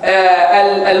have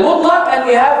al-mutlaq, and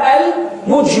we have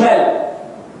al-mujmal.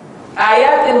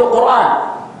 Ayat in the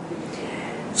Quran.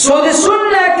 So the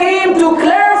Sunnah came to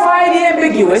clarify the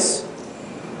ambiguous,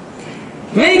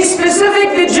 make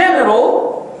specific the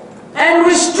general, and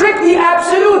restrict the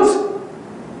absolute.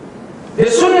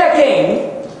 The Sunnah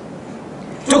came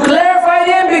to clarify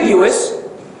the ambiguous,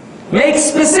 make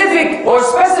specific or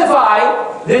specify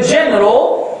the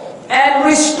general, and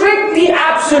restrict the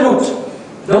absolute,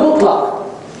 the mutlaq.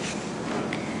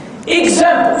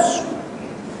 Examples.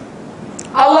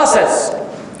 Allah says,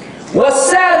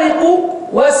 وَالسَّارِقُ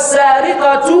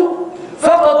وَالسَّارِقَةُ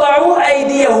فَقَطَعُوا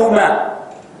أَيْدِيَهُمَا.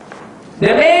 The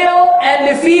male and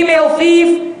the female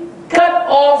thief cut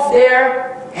off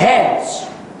their hands.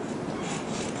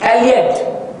 Al-yad.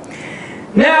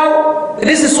 Now,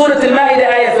 this is Surah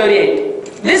Al-Ma'idah, ayah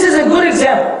 38. This is a good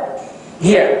example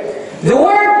here. The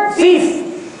word thief,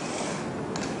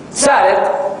 sariq,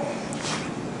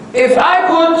 if I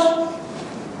put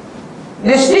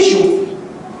this tissue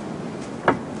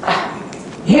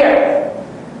here,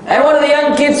 and one of the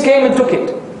young kids came and took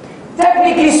it,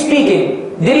 technically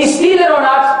speaking, did he steal it or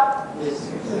not?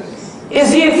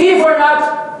 Is he a thief or not?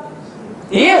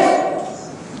 He is.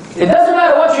 It doesn't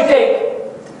matter what you take.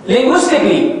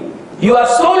 Linguistically, you have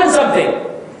stolen something.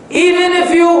 Even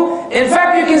if you, in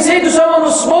fact, you can say to someone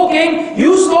who's smoking,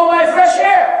 you stole my fresh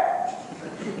air.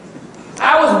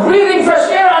 I was breathing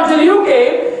fresh air until you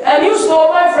came, and you stole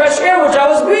my fresh air which I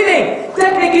was breathing.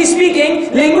 Technically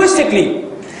speaking, linguistically.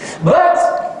 But,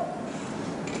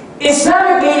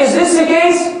 Islamically, is this the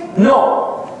case?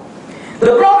 No.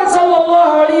 The Prophet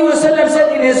ﷺ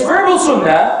said in his verbal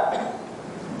sunnah,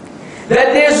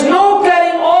 that there's no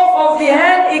cutting off of the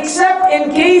hand except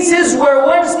in cases where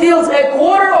one steals a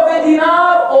quarter of a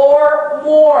dinar or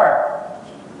more.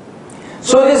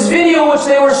 So this video which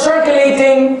they were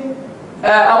circulating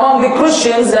among the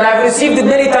Christians, and I've received it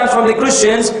many times from the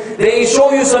Christians, they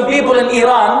show you some people in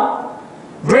Iran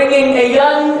bringing a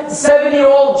young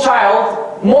 7-year-old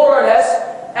child, more or less,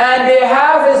 and they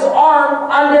have his arm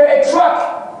under a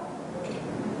truck.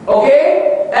 Okay?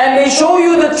 And they show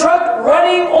you the truck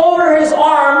running over his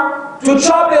arm to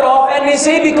chop it off, and they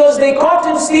say because they caught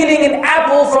him stealing an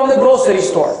apple from the grocery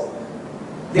store.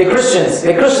 The Christians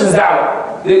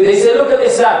da'wah. They say, look at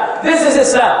Islam. This is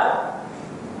Islam.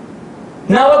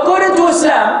 Now according to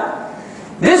Islam,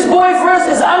 this boy first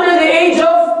is under the age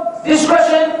of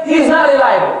discretion, he is not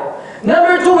reliable.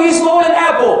 Number two, he stole an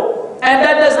apple, and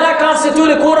that does not constitute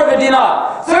a quarter of a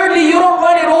dinar. Thirdly, you don't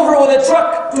run it over with a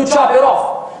truck to chop it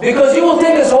off, because you will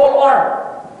take his whole arm.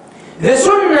 The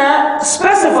Sunnah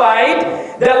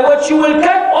specified that what you will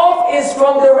cut off is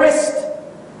from the wrist.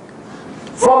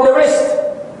 From the wrist.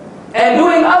 And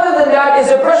doing other than that is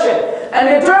oppression. And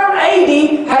the term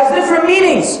aidi has different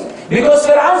meanings. Because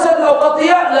Fir'aun said,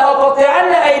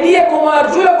 لَأَقَطِعَنَّ أَيْدِيَكُمْ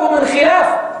وَأَرْجُلَكُمْ مِنْ خِلَافٍ.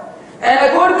 And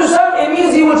according to some, it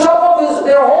means he will chop off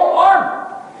their whole arm.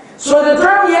 So the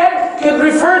term yet could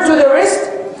refer to the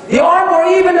wrist, the arm, or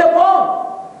even the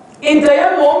palm. In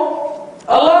tayammum,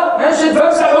 Allah mentioned,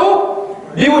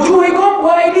 فَامْسَحُوا بِوُجُوهِكُمْ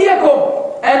وَأَيْدِيَكُمْ.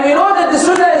 And we know that the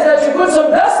sunnah is that you put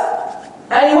some dust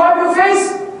and you wipe your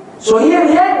face. So here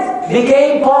yet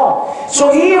became palm.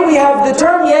 So here we have the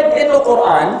term yet in the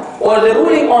Quran, or the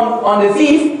ruling on the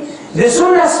thief. The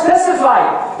Sunnah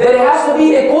specified that it has to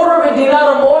be a quarter of a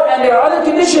dinar or more, and there are other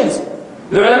conditions.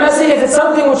 The ulama say if it's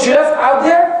something which you left out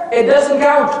there, it doesn't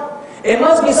count. It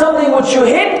must be something which you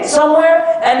hid somewhere,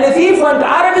 and the thief went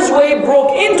out of his way,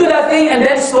 broke into that thing, and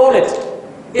then stole it.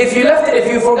 If you left it,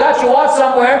 if you forgot your watch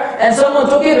somewhere, and someone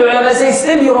took it, the ulama say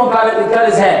still you don't cut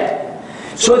his hand.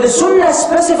 So the Sunnah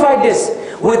specified this.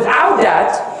 Without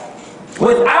that,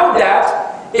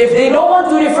 if they don't want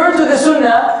to refer to the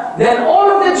Sunnah, then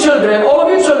all of your children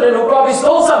who probably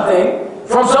stole something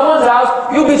from someone's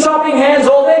house, you'll be chopping hands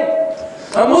all day.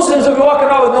 And Muslims will be walking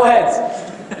around with no hands.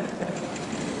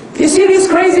 You see these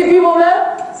crazy people,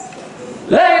 man?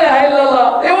 La ilaha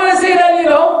illallah. They want to say that,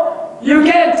 you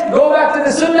can't go back to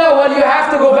the Sunnah. Well, you have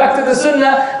to go back to the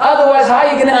Sunnah. Otherwise, how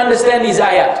are you going to understand these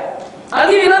ayat? I'll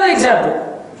give you another example.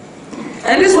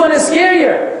 And this one is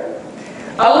scarier.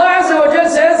 Allah Azza wa Jal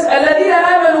says, الَّذِينَ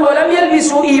آمَنُوا وَلَمْ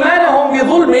يَلْبِسُوا إِيمَانَهُمْ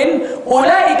بِظُلْمٍ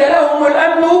أُولَٰئِكَ لَهُمُ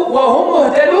الْأَمْنُ وَهُمْ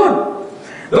مُهْتَدُونَ.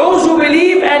 Those who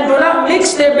believe and do not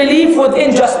mix their belief with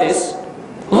injustice.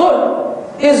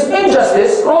 Dhulm is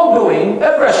injustice, wrongdoing,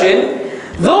 oppression.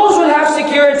 Those will have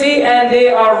security and they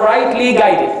are rightly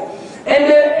guided. In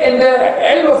the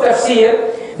ilm of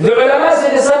tafsir, the ulama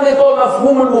said there's something called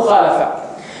mafhum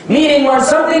al-mukhalafa. Meaning when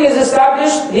something is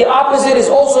established, the opposite is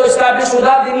also established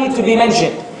without the need to be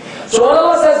mentioned. So when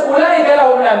Allah says, أُولَٰئِكَ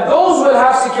لَهُمْ الْأَمْنُ, those will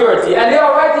have security and they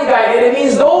are rightly guided. It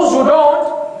means those who don't,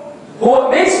 who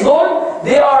mix dhulm,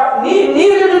 they are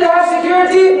neither do they have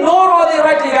security nor are they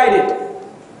rightly guided.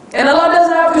 And Allah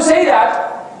doesn't have to say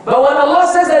that. But when Allah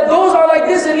says that those are like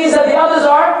this, it means that the others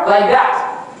are like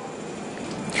that.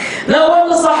 Now when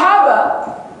the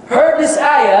Sahaba heard this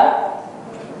ayah,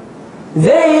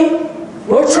 they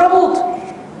were troubled.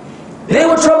 They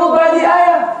were troubled by the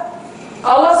ayah.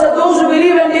 Allah said those who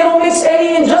believe and they don't mix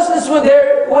any injustice with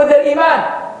their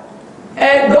iman.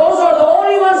 And those are the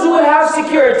only ones who will have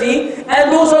security,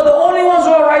 and those are the only ones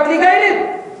who are rightly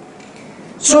guided.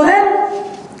 So then,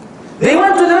 they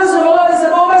went to the Messenger of Allah and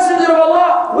said, "O Messenger of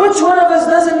Allah, which one of us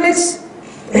doesn't mix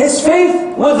his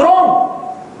faith with wrong?"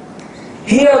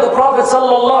 Here the Prophet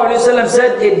ﷺ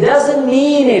said, it doesn't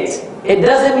mean it. It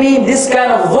doesn't mean this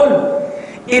kind of dhulm.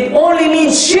 It only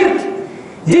means shirk.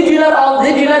 Did you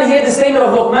not hear the statement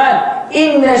of Luqman?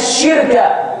 Inna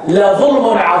shirka la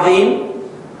dhulmun azim.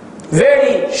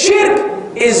 Verily,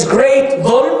 shirk is great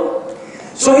dhulm.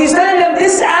 So he's telling them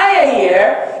this ayah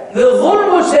here, the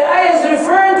dhulm which the ayah is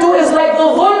referring to is like the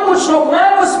dhulm which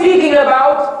Luqman was speaking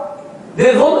about,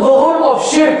 the dhulm of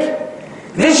shirk.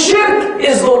 This shirk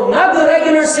is dhulm, not the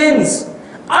regular sins.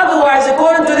 Otherwise,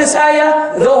 according to this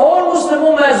ayah, the whole Muslim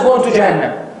ummah is going to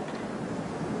Jahannam.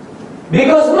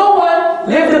 Because no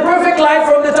one lived a perfect life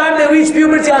from the time they reached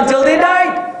puberty until they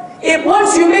died. If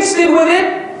once you mixed it with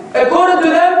it, according to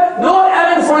them, no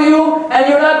amen for you and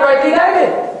you're not rightly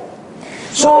guided.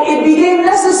 So it became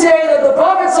necessary that the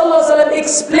Prophet ﷺ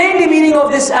explained the meaning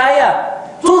of this ayah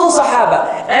to the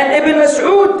Sahaba. And Ibn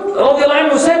Mas'ud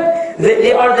radiallahu anhu said that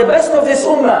they are the best of this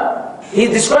ummah. He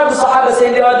described the Sahaba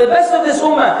saying they are the best of this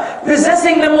ummah,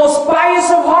 possessing the most pious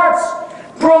of hearts,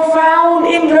 profound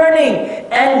in learning,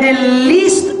 and the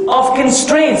least of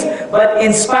constraints. But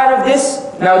in spite of this,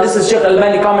 now this is Shaykh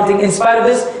Al-Albani commenting, in spite of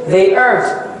this, they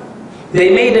erred.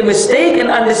 They made a mistake in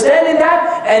understanding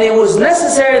that, and it was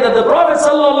necessary that the Prophet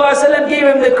ﷺ gave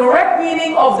him the correct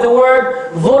meaning of the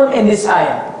word dhulm in this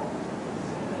ayah.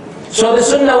 So the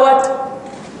Sunnah what?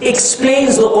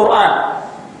 Explains the Quran.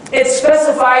 It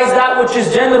specifies that which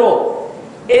is general.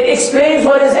 It explains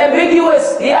what is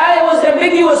ambiguous. The ayah was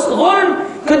ambiguous. Dhulm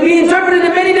could be interpreted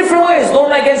in many different ways.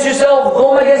 Dhulm against yourself,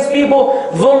 dhulm against people,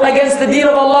 dhulm against the deen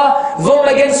of Allah, dhulm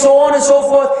against so on and so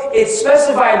forth. It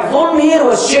specified dhulm here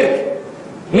was shirk.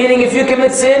 Meaning if you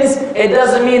commit sins, it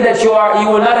doesn't mean that you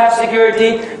will not have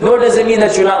security, nor does it mean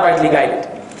that you're not rightly guided.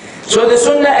 So the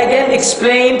Sunnah again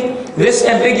explained this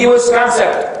ambiguous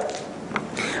concept.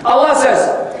 Allah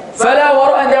says,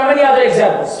 and there are many other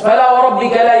examples. فَلَا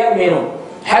وَرَبِّكَ لَا يُؤْمِنُونَ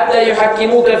حَتَّى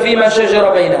يُحَكِّمُوكَ فِي مَا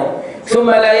شَجَرَ بَيْنَهُمْ ثُمَّ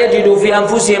لَا يَجِدُوا فِي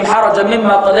أَنفُسِهِمْ حَرَجًا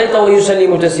مِمَّا قَضَيْتَ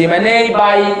وَيُسَلِّمُوا تَسْلِيمًا. Nay,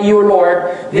 by your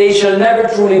Lord, they shall never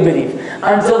truly believe,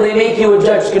 until they make you a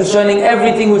judge concerning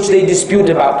everything which they dispute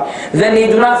about. Then they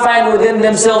do not find within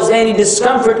themselves any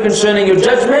discomfort concerning your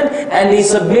judgment, and they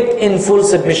submit in full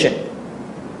submission.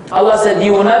 Allah said,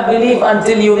 you will not believe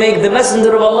until you make the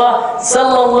Messenger of Allah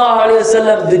sallallahu alaihi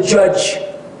wasallam the judge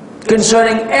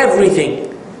concerning everything.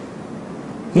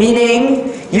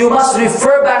 Meaning, you must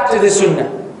refer back to the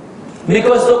Sunnah.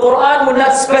 Because the Quran will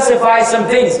not specify some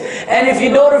things. And if you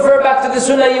don't refer back to the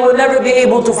Sunnah, you will never be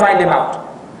able to find them out.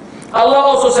 Allah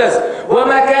also says,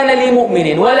 وَمَا كَانَ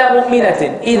لِمُؤْمِنٍ وَلَا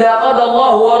مُؤْمِنَةٍ إِذَا قَضَى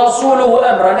اللَّهُ وَرَسُولُهُ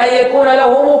أَمْرًا أَن يَكُونَ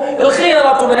لَهُمُ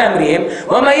الْخِيَرَةُ مِنْ أَمْرِهِمْ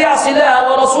وَمَنْ يَعْصِ اللَّهَ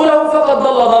وَرَسُولَهُ فَقَدْ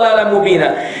ضَلَّ ضَلَالًا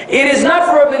مُبِينًا. It is not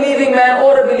for a believing man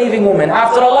or a believing woman,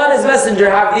 after Allah and His Messenger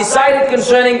have decided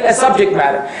concerning a subject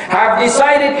matter, have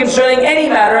decided concerning any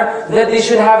matter, that they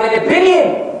should have an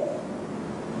opinion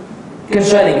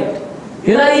concerning it.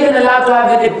 You're not even allowed to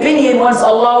have an opinion once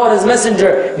Allah or His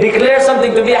Messenger declare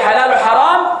something to be halal or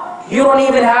haram. You don't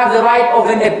even have the right of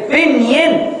an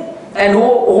opinion. And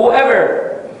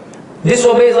whoever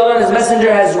disobeys Allah and His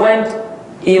Messenger has went,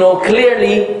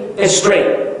 clearly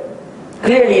astray.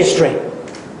 Clearly astray.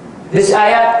 This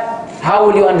ayat, how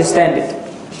will you understand it?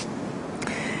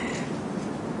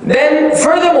 Then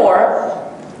furthermore,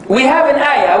 we have an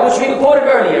ayah which we quoted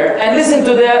earlier, and listen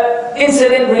to the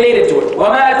incident related to it.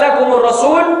 وَمَا أَتَاكُمُ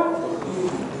الرَّسُولُ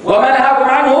وَمَا نَهَاكُمْ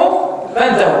عَنْهُ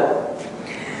فَانْتَهُوا.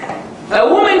 A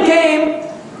woman came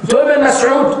to Ibn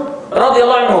Mas'ud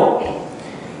radiallahu anhu.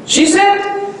 She said,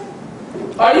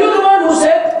 are you the one who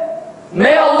said,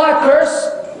 may Allah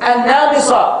curse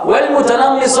النامصة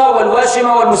والمتنمصة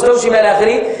والواشمة والمستوشمة إلى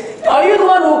آخره? Are you the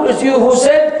one who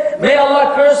said, may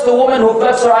Allah curse the woman who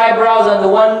plucks her eyebrows and the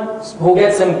one who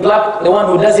gets them plucked, the one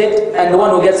who does it and the one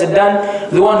who gets it done,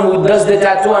 the one who does the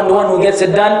tattoo and the one who gets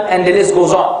it done, and the list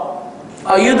goes on.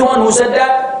 Are you the one who said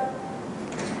that?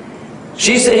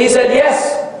 He said,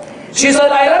 yes. She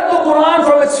said, I read the Quran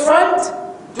from its front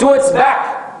to its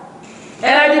back.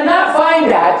 And I did not find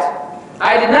that.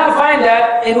 I did not find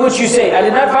that in what you say. I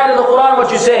did not find in the Quran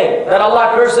what you say, that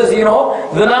Allah curses, the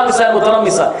Namisa and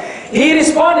Mutanammisa. He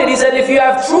responded, he said, if you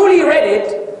have truly read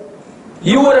it,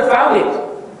 you would have found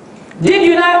it. Did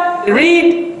you not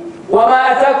read,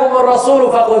 وَمَا أَتَاكُمُ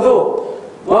الرَّسُولُ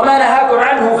فَخُذُوهُ وَمَا نَهَاكُمْ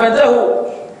عَنْهُ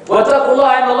فَانْتَهُوا وَاتَّقُوا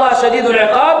اللَّهَ إِنَّ اللَّهَ شَدِيدُ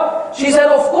الْعِقَابِ? She said,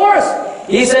 of course.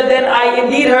 He said, then I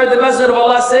indeed heard the Messenger of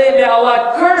Allah say, may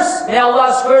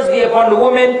Allah's curse be upon the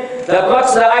woman that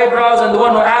plucks the eyebrows and the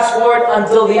one who asks for it,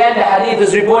 until the end. The hadith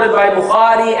is reported by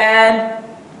Bukhari and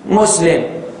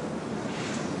Muslim.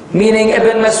 Meaning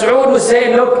Ibn Mas'ud was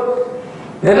saying, look,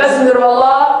 the Messenger of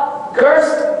Allah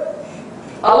cursed.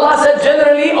 Allah said,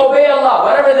 generally obey Allah.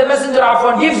 Whatever the Messenger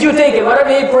gives you, take it.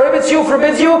 Whatever He prohibits you,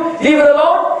 forbids you, leave it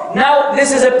alone. Now,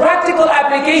 this is a practical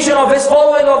application of his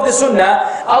following of the Sunnah.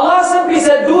 Allah simply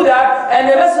said, do that,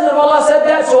 and the Messenger of Allah said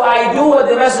that, so I do what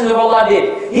the Messenger of Allah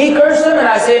did. He cursed them, and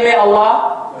I say, may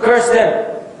Allah curse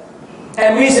them.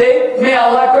 And we say, may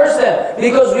Allah curse them,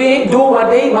 because we do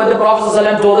what the Prophet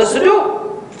ﷺ told us to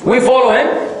do. We follow him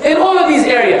in all of these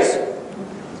areas.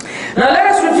 Now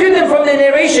let us refute them from the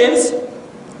narrations.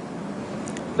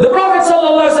 The Prophet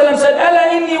ﷺ said, أَلَا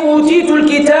إِنِّي أُوتِيتُ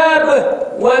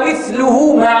الْكِتَابِ وَمِثْلُهُ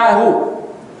مَعَهُ.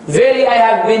 Verily I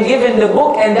have been given the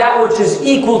book and that which is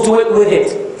equal to it with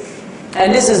it.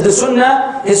 And this is the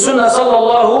Sunnah, his Sunnah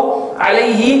sallallahu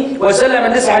alayhi wa sallam.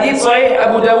 And this hadith Sahih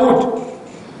Abu Dawood.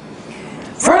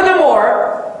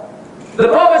 Furthermore, the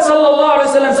Prophet sallallahu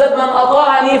alayhi wa sallam said, مَنْ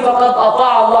أَطَاعَنِي فَقَدْ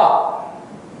أَطَاعَ اللَّهِ.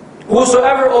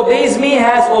 Whosoever obeys me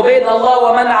has obeyed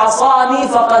Allah. وَمَنْ عَصَانِي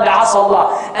فَقَدْ عَصَى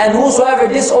اللَّهِ. And whosoever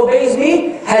disobeys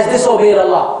me has disobeyed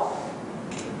Allah.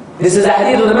 This is a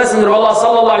hadith of the Messenger of Allah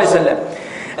sallallahu alayhi wa sallam.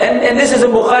 And this is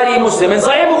in Bukhari Muslim. In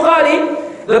Sahih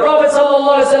Bukhari, the Prophet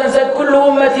sallallahu alayhi wa sallam said, كُلُّ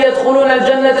أُمَّتِي يَدْخُلُونَ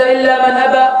الْجَنَّةَ إِلَّا مَنْ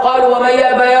أَبَى. قَالُوا وَمَنْ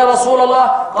يَأْبَى يَا رَسُولَ اللَّهِ.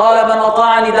 قَالَ مَنْ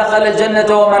أَطَاعَنِي دَخَلَ الْجَنَّةَ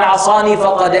وَمَنْ عَصَانِي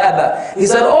فَقَدْ أَبَى. He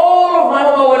said, all of my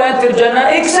ummah will enter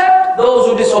Jannah except those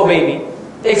who disobey me.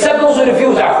 Except those who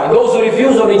refuse, those who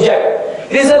refuse or reject.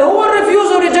 He said, who will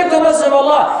refuse or reject the Messenger of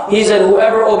Allah? He said,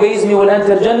 whoever obeys me will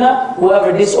enter Jannah,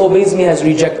 whoever disobeys me has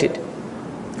rejected.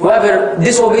 Whoever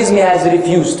disobeys me has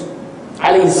refused.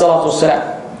 Alayhi salatu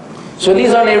wasalam. So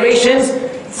these are narrations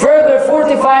further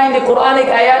fortifying the Quranic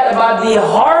ayat about the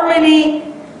harmony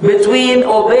between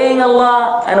obeying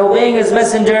Allah and obeying His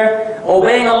Messenger.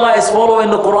 Obeying Allah is following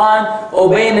the Quran.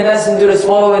 Obeying the Messenger is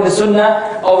following the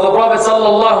Sunnah of the Prophet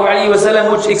sallallahu alaihi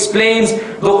wasallam, which explains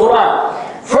the Quran.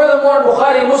 Furthermore, in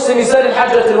Bukhari and Muslim, he said in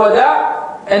Hajjat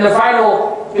al-Wada', in the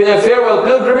final farewell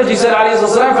pilgrimage, he said alayhi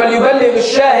sallam, فَلْيُبَلِّغِ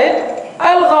الشَّاهِدِ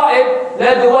الْغَائِبِ.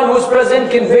 Let the one who is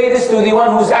present convey this to the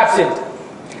one who is absent.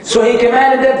 So he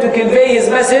commanded them to convey his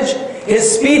message,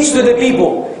 his speech to the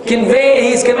people.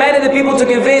 He's commanded the people to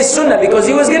convey his sunnah, because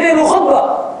he was giving a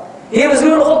khutbah. He was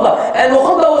giving a khutbah. And the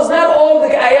khutbah was not all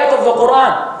the ayat of the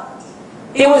Quran.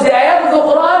 It was the ayat of the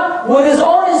Quran with his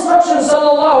own instructions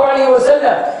sallallahu alayhi wa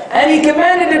sallam. And he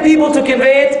commanded the people to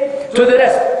convey it to the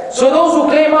rest. So those who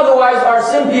claim otherwise are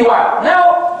simply wild.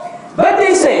 Now, but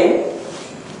they say,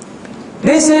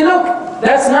 look,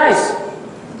 that's nice.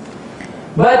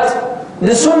 But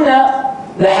the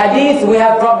sunnah, the hadith, we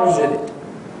have problems with it.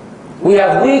 We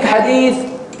have weak hadith,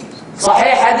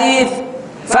 sahih hadith,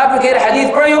 fabricated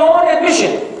hadith, per your own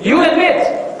admission. You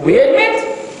admit, we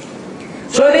admit.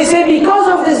 So they say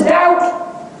because of this doubt,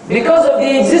 because of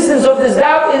the existence of this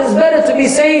doubt, it is better to be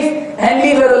safe and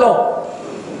leave it alone.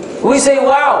 We say,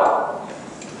 wow,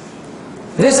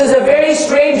 this is a very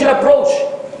strange approach.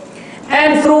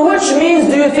 And through which means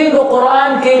do you think the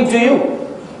Quran came to you?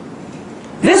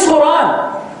 This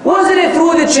Quran, wasn't it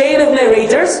through the chain of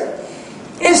narrators?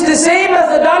 It's the same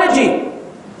methodology.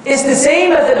 It's the same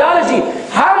methodology.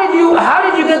 How did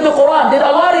you get the Quran? Did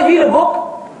Allah reveal a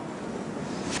book?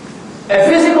 A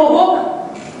physical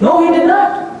book? No, He did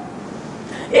not.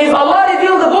 If Allah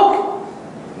revealed the book,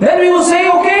 then we will say,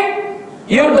 okay,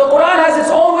 the Quran has its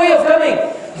own way of coming.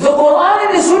 The Quran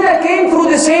and the Sunnah came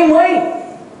through the same way.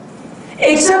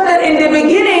 Except that in the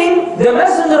beginning, the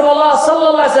Messenger of Allah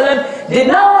sallallahu alaihi wasallam did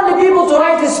not want the people to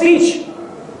write his speech.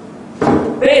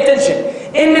 Pay attention.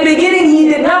 In the beginning, he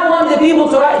did not want the people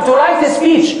to write his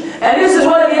speech. And this is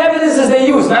one of the evidences they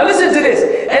use. Now listen to this.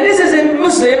 And this is in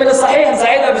Muslim, in the Sahih, and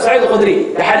Sa'id Abu Sa'id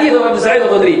al-Khudri. The hadith of Abu Sa'id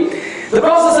al-Khudri. The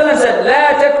Prophet ﷺ said,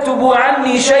 لا تكتبوا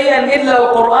عني شيئا إلا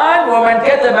القرآن ومن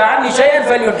كتب عني شيئا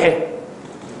فليمحه.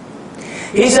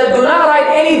 He said, do not write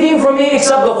anything from me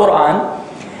except the Quran.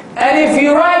 And if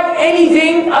you write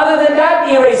anything other than that,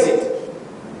 erase it.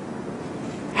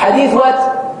 Hadith what?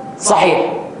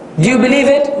 Sahih. Do you believe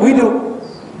it? We do.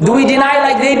 Do we deny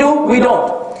like they do? We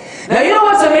don't. Now you know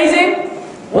what's amazing?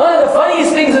 One of the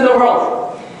funniest things in the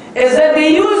world is that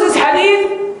they use this hadith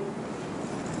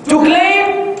to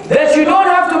claim that you don't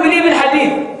have to believe in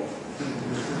hadith.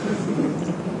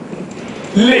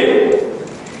 Lil.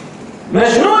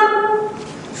 Majnoon?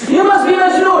 You must be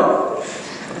Majnoon.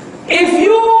 If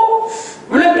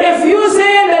you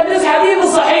say that this hadith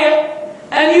is sahih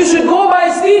and you should go by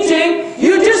his teaching,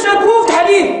 you just approved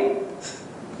hadith.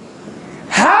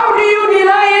 How do you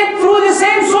deny it through the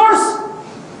same source?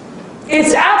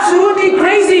 It's absolutely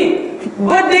crazy,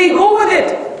 but they go with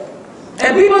it.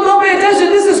 And people don't pay attention.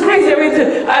 This is crazy. I mean,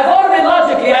 I thought of it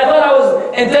logically. I thought I was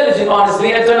intelligent, honestly.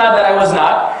 It turned out that I was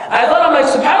not. I thought, I'm like,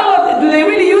 subhanAllah, do they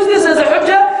really use this as a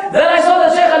hujjah? Then I saw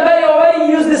that Shaykh al-Bani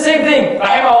already used the same thing.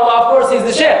 Rahimahullah, of course, he's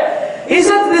the Shaykh. He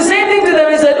said the same thing to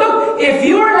them. He said, look, if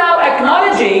you are now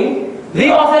acknowledging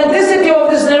the authenticity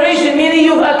of this narration, meaning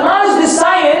you've acknowledged the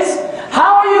science,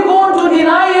 how are you going to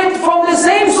deny it from the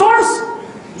same source?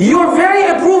 Your very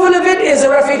approval of it is a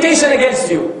refutation against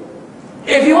you.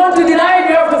 If you want to deny it,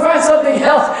 you have to find something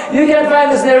else. You can't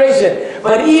find this narration.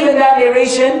 But even that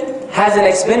narration has an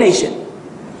explanation.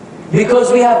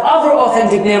 Because we have other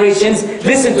authentic narrations.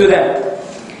 Listen to them.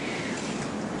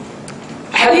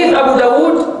 Hadith Abu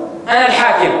Dawood and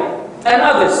Al-Hakim and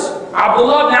others.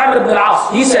 Abdullah ibn Amr ibn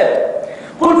al-As. He said,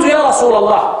 قلت يا رسول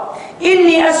الله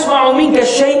إني أسمع منك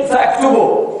الشيء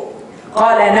فأكتبه.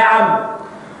 قال نعم.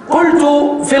 قلت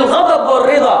في الغضب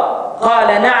والرضا.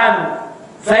 قال نعم.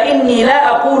 فإني لا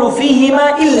أقول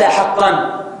فيهما إلا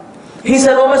حقا. He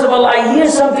said, O Messenger of Allah, I hear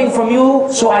something from you,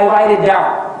 so I write it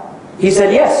down. He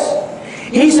said, yes.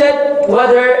 He said,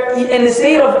 whether in the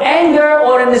state of anger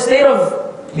or in the state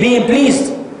of being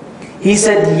pleased. He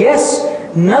said, yes,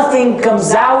 nothing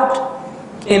comes out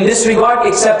in this regard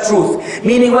except truth.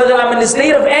 Meaning whether I'm in the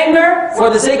state of anger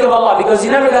for the sake of Allah, because he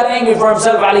never got angry for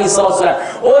himself, alayhi salatu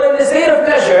wasalam, or in the state of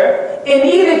pleasure, in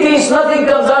either case nothing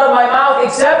comes out of my mouth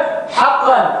except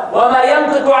حقا. وَمَا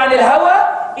يَنْطِقُ عَنِ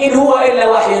الْهَوَىٰ إِنْ هُوَ إِلَّا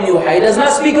وَحْيٌ يُوحَىٰ. He does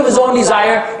not speak of his own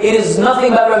desire, it is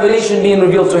nothing but revelation being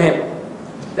revealed to him.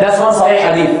 That's one Sahih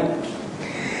hadith.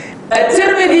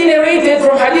 At-Tirmidhi narrated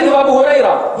from hadith of Abu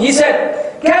Hurairah. He said,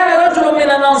 كان رجل من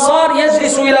الأنصار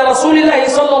يجلس إلى رسول الله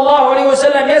صلى الله عليه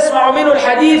وسلم يسمع منه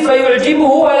الحديث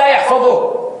فيعجبه ولا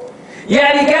يحفظه.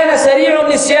 يعني كان سريع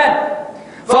النسيان.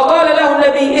 فقال له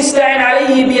النبي استعن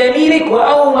عليه بيمينك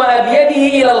وأومأ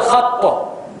بيده إلى الخط.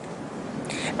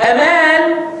 A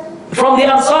man from the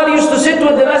Ansar used to sit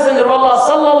with the Messenger of Allah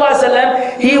sallallahu alaihi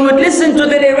wasallam. He would listen to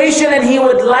the narration and he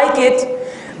would like it,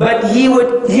 but he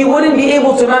wouldn't be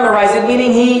able to memorize it,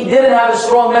 meaning he didn't have a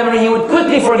strong memory. He would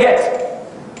quickly forget.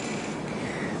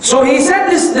 So he said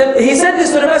this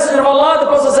to the Messenger of Allah. The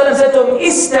Prophet ﷺ said to him,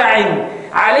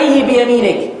 Ista'in alayhi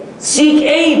biyaminik. Seek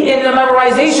aid in the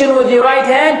memorization with your right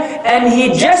hand. And he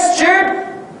gestured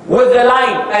with the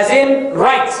line, as in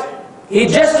right. He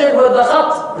gestured with the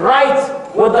khat,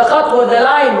 right. With the khat, with the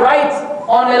line, right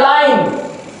on a line.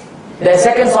 The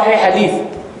second Sahih hadith.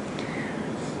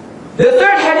 The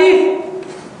third hadith,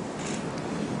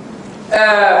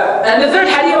 and the third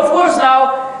hadith, of course,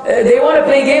 now, they want to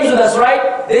play games with us,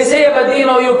 right? They say, but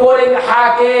you're quoting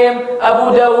Hakim,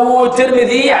 Abu Dawood,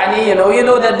 Tirmidhi, you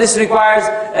know that this requires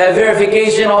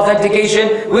verification,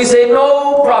 authentication. We say,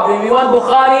 no problem. You want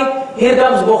Bukhari? Here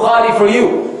comes Bukhari for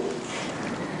you.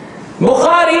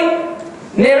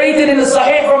 Bukhari narrated in the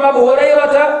Sahih from Abu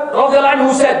Hurairah radiallahu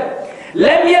anhu said,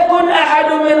 لم يكن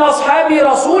أحد من أصحاب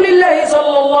رسول الله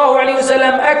صلى الله عليه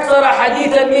وسلم أكثر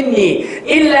حديثا مني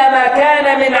إلا ما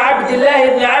كان من عبد الله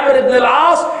بن عمرو بن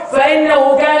العاص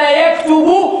فإنه كان يكتب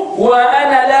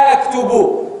وأنا لا أكتب.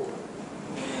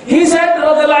 He said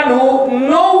رضي الله عنه,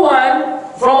 no one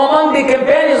from among the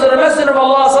companions of the Messenger of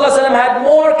Allah صلى الله عليه وسلم had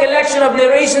more collection of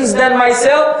narrations than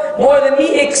myself, more than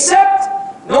me, except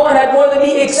no one had more than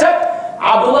me except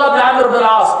Abdullah ibn Amr ibn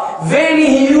al-As. Verily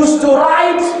he used to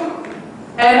write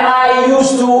and I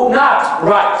used to not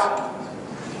write.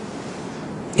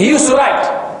 He used to write.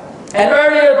 And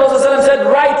earlier the Prophet ﷺ said,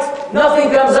 write.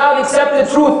 Nothing comes out except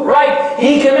the truth. Write.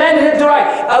 He commanded him to write.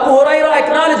 Abu Hurairah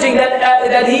acknowledging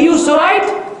that he used to write.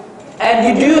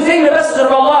 And do you think the Messenger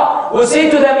of Allah will say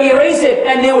to them, erase it,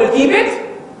 and they will keep it?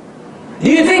 Do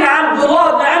you think Abdullah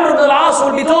ibn Amr ibn al-As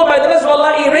will be told by the Messenger of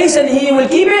Allah, erase, and he will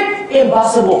keep it?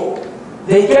 Impossible.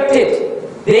 They kept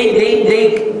it.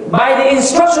 They by the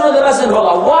instruction of the Messenger of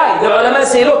Allah. Why? The ulama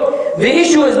say, look, the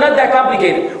issue is not that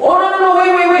complicated. Oh no,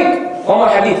 wait. One more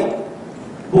hadith.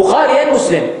 Bukhari and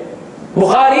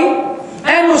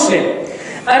Muslim.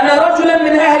 أن رجلا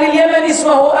من أهل اليمن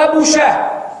اسمه أبو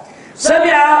شاه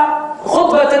سمع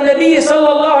خطبة النبي صلى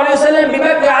الله عليه وسلم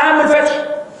بمكة عام الفتح،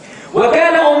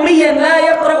 وكان أميا لا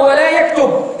يقرأ ولا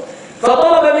يكتب،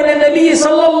 فطلب من النبي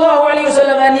صلى الله عليه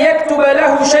وسلم أن يكتب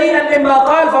له شيئا مما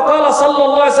قال، فقال صلى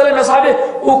الله عليه وسلم لأصحابه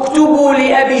اكتبوا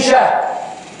لأبي شاه.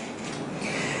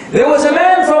 There was a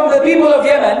man from the people of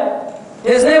Yemen,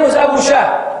 his name was Abu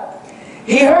Shah.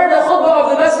 He heard the khutbah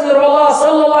of the Messenger of Allah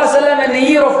صلى الله عليه وسلم in the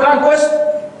year of conquest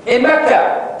in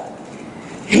Mecca.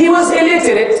 He was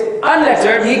illiterate,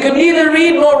 unlettered, he could neither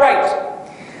read nor write.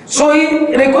 So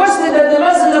he requested that the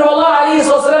Messenger of Allah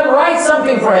ﷺ write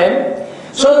something for him.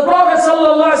 So the Prophet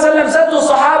ﷺ said to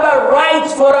Sahaba, write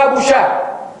for Abu Shah.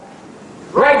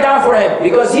 Write down for him,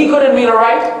 because he couldn't read or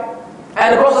write,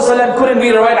 and the Prophet ﷺ couldn't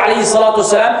read or write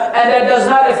ﷺ, and that does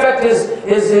not affect his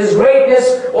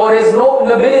greatness or his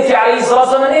nobility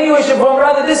ﷺ in any way, shape, or form.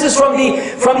 Rather, this is from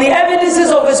the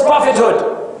evidences of his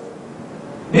prophethood.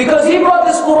 Because he brought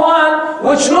this Quran,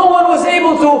 which no one was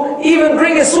able to even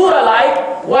bring a surah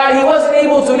like, while he wasn't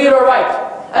able to read or write.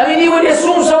 I mean, he would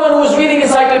assume someone who was reading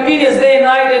encyclopedias day and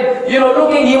night and,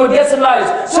 looking, he would get some knowledge.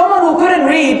 Someone who couldn't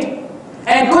read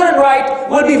and couldn't write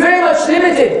would be very much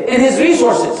limited in his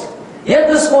resources. Yet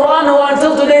this Quran, who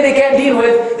until today they can't deal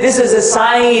with, this is a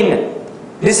sign.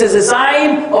 This is a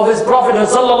sign of his prophethood,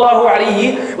 sallallahu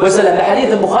alayhi wa sallam. The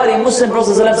hadith of Bukhari and Muslim,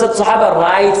 Prophet said to Sahaba,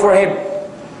 write for him.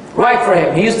 Write for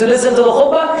him. He used to listen to the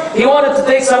khutbah, he wanted to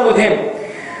take some with him.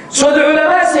 So the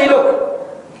ulama say, look,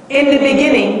 in the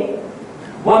beginning,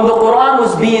 when the Quran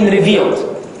was being revealed,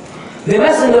 the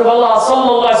Messenger of Allah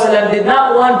sallallahu alaihi wasallam did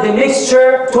not want the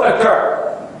mixture to occur.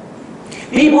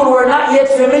 People were not yet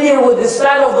familiar with the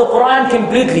style of the Quran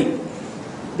completely.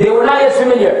 They were not yet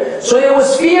familiar. So there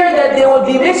was fear that there would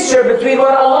be mixture between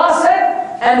what Allah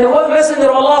said and what the Messenger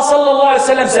of Allah sallallahu alaihi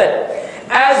wasallam said.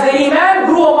 As the Iman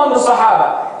grew among the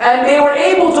Sahaba, and they were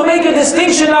able to make a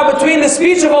distinction now between the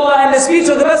speech of Allah and the speech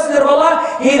of the Messenger of Allah,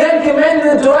 he then commanded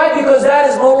them to write, because that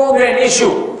is no longer an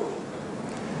issue.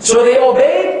 So they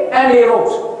obeyed and they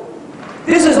wrote.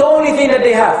 This is the only thing that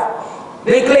they have.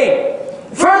 They claim.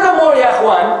 Furthermore, ya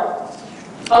akhwan,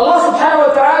 Allah subhanahu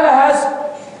wa ta'ala has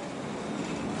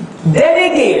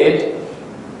delegated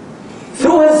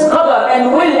through His qadar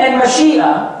and will and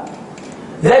mashi'ah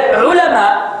that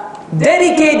ulama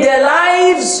dedicate their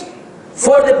lives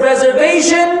for the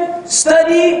preservation,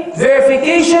 study,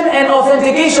 verification, and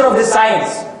authentication of the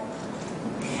science.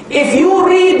 If you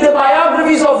read the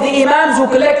biographies of the Imams who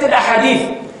collected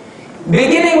ahadith,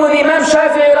 beginning with Imam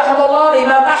Shafi'i rahimahullah,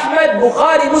 Imam Ahmad,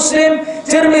 Bukhari, Muslim,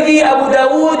 Tirmidhi, Abu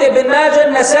Dawood, Ibn Majah,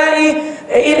 Nasa'i,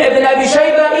 Ibn Abi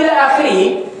Shayba, ila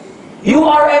akhiri, you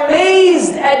are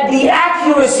amazed at the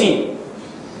accuracy,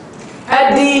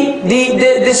 at the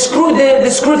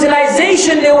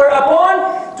scrutinization they were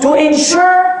upon to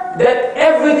ensure that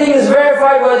everything is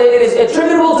verified, whether it is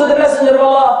attributable to the Messenger of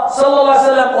Allah sallallahu alaihi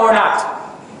wasallam or not.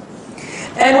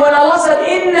 And when Allah said,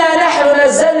 "Inna nahnu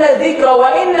nazzalna dhikra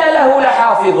wa inna lahu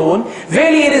lahafidhun,"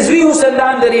 verily it is we who send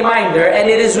down the reminder, and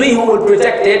it is we who will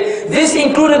protect it. This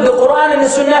included the Quran and the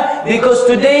Sunnah, because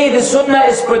today the Sunnah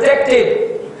is protected.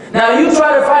 Now you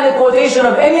try to find a quotation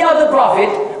of any other prophet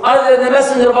other than the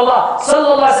Messenger of Allah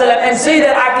sallallahu alaihi wasallam and say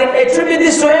that I can attribute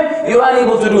this to him, you're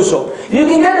unable to do so. You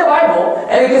can get the Bible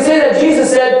and you can say that Jesus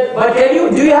said, but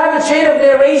do you have a chain of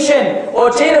narration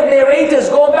or chain of narrators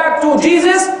going back to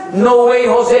Jesus? No way,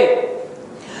 Jose.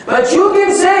 But you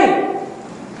can say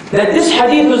that this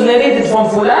hadith was narrated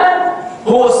from Fulan,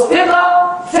 who was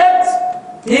thiqa, thabt,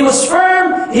 he was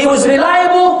firm, he was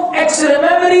reliable, excellent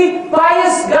memory,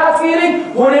 pious,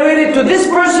 God-fearing, who narrated to this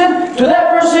person, to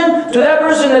that person, to that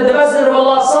person that the Messenger of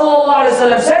Allah sallallahu alaihi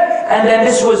wasallam said, and then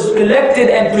this was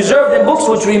collected and preserved in books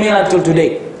which remain until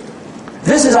today.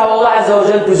 This is how Allah Azza wa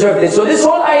Jal preserved it. So this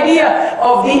whole idea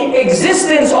of the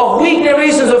existence of weak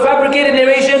narrations or fabricated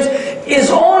narrations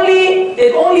it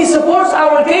only supports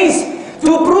our case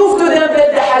to prove to them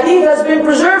that the hadith has been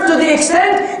preserved to the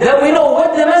extent that we know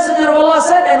what the Messenger of Allah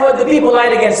said and what the people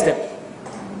lied against him.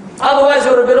 Otherwise it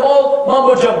would have been all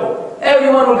mumbo jumbo.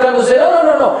 Everyone would come to say,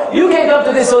 no, you can't come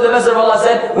to this, so the Messenger of Allah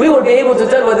said. We would be able to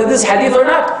tell whether this hadith or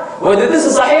not, whether this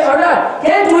is sahih or not.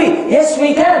 Can't we? Yes,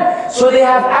 we can. So they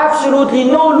have absolutely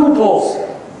no loopholes.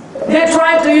 They're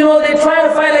trying to, they're trying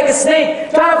to fight like a snake,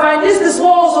 trying to find just the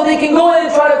small so they can go in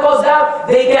and try to cause doubt.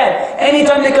 They can.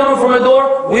 Anytime they come in from a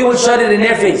door, we will shut it in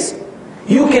their face.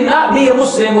 You cannot be a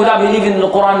Muslim without believing in the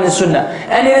Quran and the Sunnah.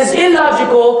 And it is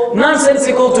illogical,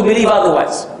 nonsensical to believe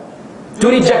otherwise, to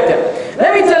reject them.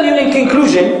 Let me tell you in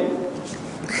conclusion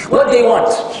what they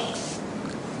want.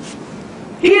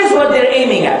 Here's what they're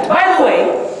aiming at. By the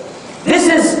way, this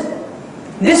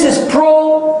is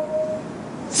pro-secular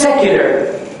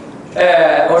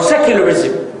or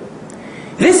secularism.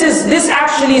 This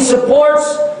actually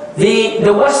supports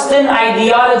the Western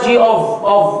ideology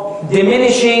of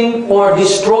diminishing or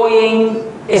destroying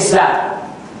Islam.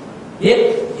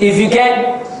 If you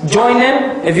can't join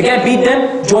them, if you can't beat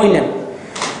them, join them.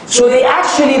 So they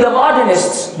actually, the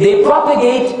modernists, they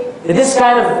propagate this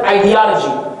kind of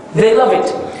ideology. They love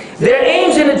it. Their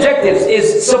aims and objectives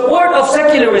is support of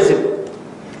secularism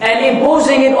and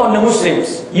imposing it on the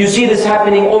Muslims. You see this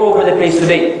happening all over the place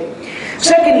today.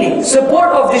 Secondly, support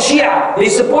of the Shia. They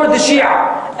support the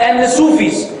Shia and the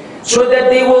Sufis so that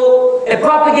they will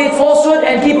propagate falsehood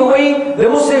and keep away the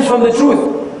Muslims from the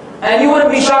truth. And you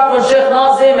wouldn't be shocked when Sheikh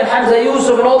Nazim and Hamza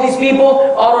Yusuf and all these people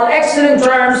are on excellent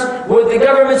terms with the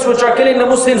governments which are killing the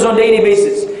Muslims on a daily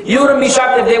basis. You wouldn't be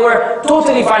shocked if they were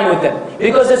totally fine with them,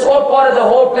 because it's all part of the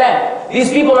whole plan. These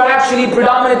people are actually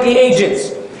predominantly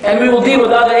agents, and we will deal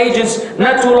with other agents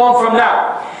not too long from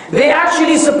now. They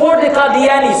actually support the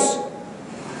Qadianis,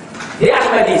 the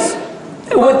Ahmadis,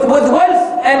 with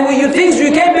wealth and with things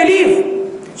you can't believe,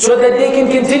 so that they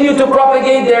can continue to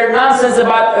propagate their nonsense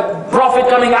about a prophet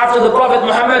coming after the Prophet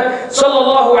Muhammad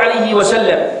sallallahu alaihi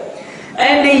wasallam.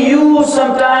 And they use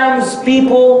sometimes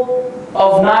people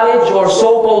of knowledge or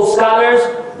so-called scholars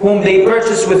whom they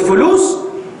purchase with fulus,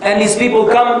 and these people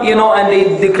come, and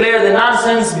they declare the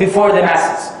nonsense before the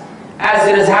masses, as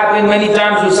it has happened many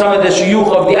times with some of the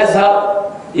shuyukh of the Azhar.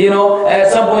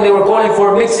 At some point they were calling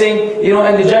for mixing, in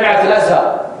the Jami'at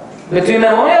al-Azhar between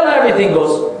men and women. Everything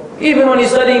goes. Even when you're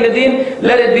studying the deen,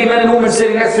 let it be men and women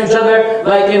sitting next to each other,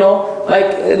 like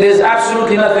there's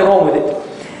absolutely nothing wrong with it.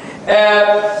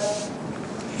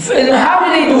 And how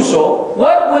do they do so?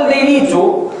 What will they lead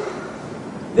to?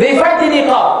 They fight the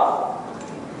niqab,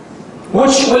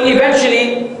 which will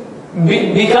eventually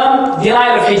become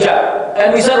denial of hijab.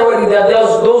 And we said already that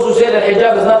those who say that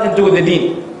hijab has nothing to do with the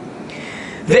deen.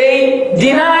 They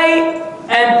deny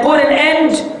and put an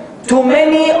end to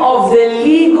many of the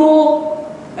legal,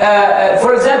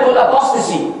 for example,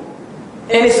 apostasy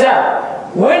in Islam.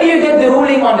 Where do you get the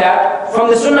ruling on that? From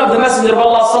the Sunnah of the Messenger of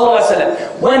Allah sallallahu alaihi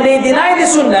wasallam. When they deny the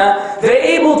Sunnah, they're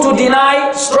able to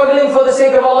deny struggling for the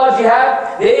sake of Allah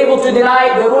jihad. They're able to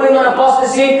deny the ruling on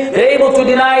apostasy. They're able to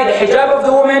deny the hijab of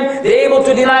the woman. They're able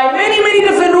to deny many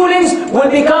different rulings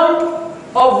will become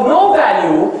of no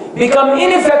value, become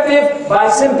ineffective by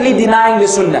simply denying the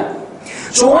Sunnah.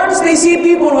 So once they see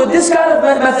people with this kind of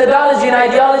methodology and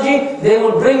ideology, they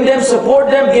will bring them, support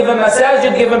them, give them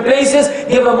masajid, give them places,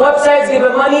 give them websites, give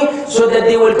them money, so that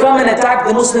they will come and attack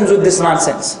the Muslims with this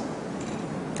nonsense.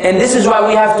 And this is why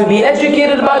we have to be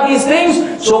educated about these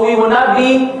things, so we will not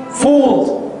be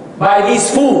fooled by these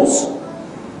fools.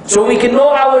 So we can know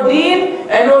our deen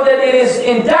and know that it is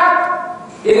intact,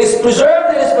 it is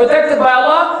preserved, it is protected by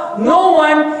Allah. No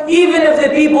one, even if the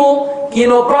people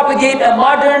propagate a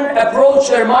modern approach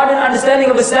or modern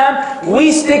understanding of Islam, we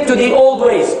stick to the old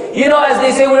ways. As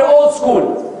they say, we're old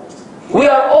school. We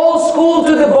are old school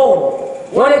to the bone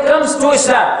when it comes to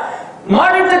Islam.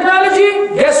 Modern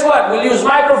technology, guess what? We'll use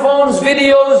microphones,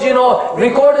 videos,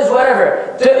 recorders,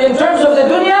 whatever. In terms of the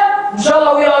dunya,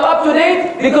 inshallah, we are up to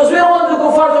date, because we don't want the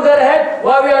kuffar to get ahead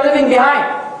while we are living behind.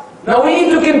 Now we need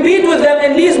to compete with them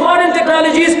in these modern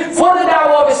technologies for the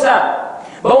da'wah of Islam.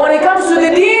 But when it comes to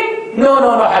the deen, no,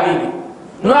 habibi.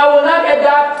 No, I will not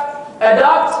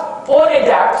adopt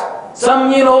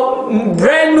some,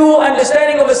 brand new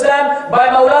understanding of Islam by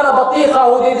Maulana Battiqa,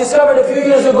 who they discovered a few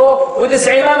years ago with this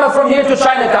imamah from here to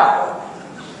Chinatown.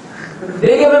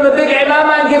 They give him a big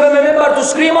imamah and give him a mimbar to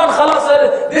scream on,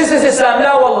 khalas, this is Islam.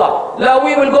 La wallah. La,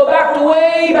 we will go back to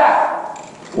way back.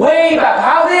 Way back.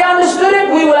 How they understood it,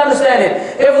 we will understand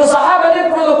it. If the Sahaba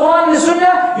lived for the Quran and the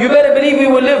Sunnah, you better believe we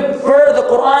will live per the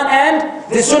Quran and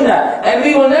the Sunnah. And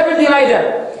we will never deny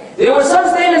them. There were some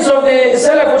statements of the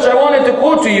Salaf which I wanted to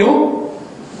quote to you,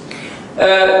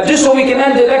 just so we can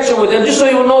end the lecture with them, just so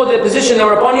you know the position they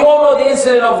were upon. You all know the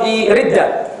incident of the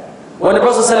Ridda, when the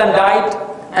Prophet ﷺ died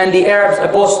and the Arabs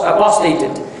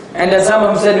apostated. And then some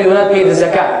of them said, we will not pay the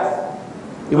zakat.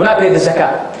 We will not pay the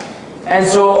zakat. And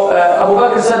so Abu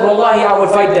Bakr said, Wallahi, I will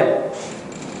fight them.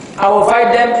 I will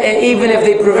fight them even if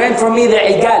they prevent from me the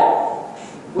igal.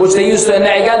 which they used to, in the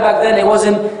igal back then, it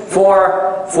wasn't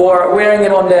for wearing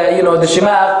it on the, the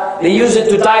shimar. They used it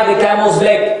to tie the camel's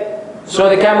leg, so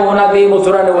the camel will not be able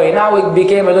to run away. Now it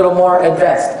became a little more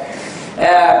advanced.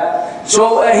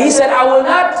 So he said, I will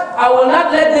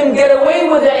not let them get away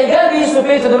with the igal they used to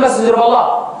pay to the Messenger of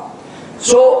Allah.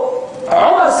 So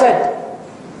Umar said,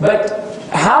 but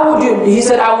how would you? He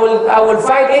said, I will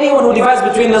fight anyone who divides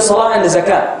between the salah and the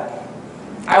zakah.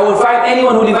 I will fight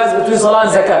anyone who divides between salah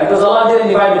and zakah, because Allah didn't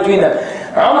divide between them.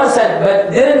 Umar said,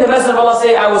 but didn't the Messenger of Allah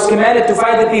say, I was commanded to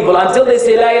fight the people until they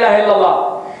say La ilaha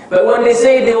illallah. But when they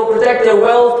say they will protect their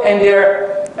wealth and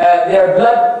their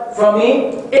blood from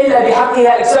me, إِلَّا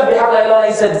بِحَقِّهَا, except بِحَقِّ لَا إِلَّا,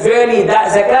 he said, verily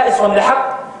that zakah is from the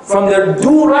haqq, from the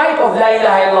due right of La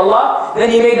ilaha illallah. Then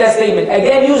he made that statement,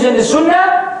 again using the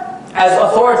sunnah as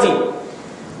authority.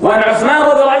 When Uthman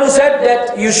radiallahu anhu said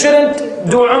that you shouldn't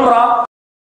do umrah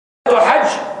to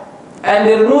Hajj, and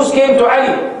the news came to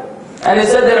Ali, and he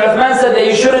said that Uthman said that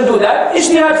you shouldn't do that.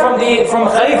 Ijtihad from the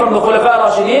Khulafa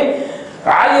Rashideen.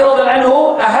 Ali radiallahu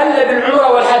anhu ahalla bil umrah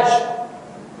wal Hajj.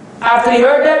 After he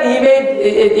heard that,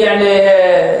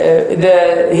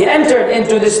 he entered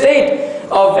into the state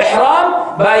of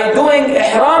ihram by doing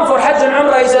ihram for Hajj and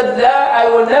Umrah. He said, I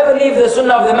will never leave the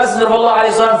sunnah of the Messenger of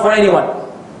Allah for anyone.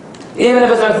 Even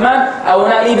if it's Uthman, I will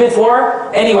not leave it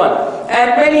for anyone.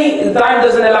 And time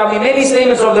doesn't allow me, many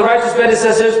statements of the righteous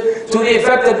predecessors to the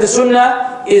effect that the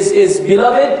sunnah is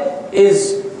beloved,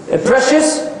 is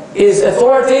precious, is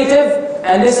authoritative,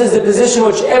 and this is the position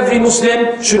which every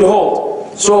Muslim should hold.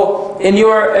 So in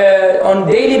your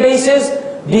on daily basis,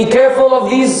 be careful of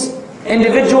these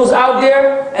individuals out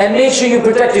there and make sure you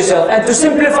protect yourself. And to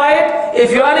simplify it,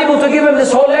 if you're unable to give them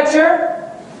this whole lecture,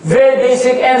 very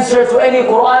basic answer to any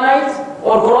Quranite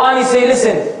or Qurani, say,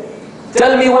 listen,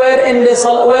 tell me where in the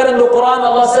Quran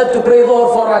Allah said to pray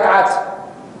Dhuhr 4 rak'at,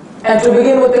 and to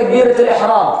begin with Takbirat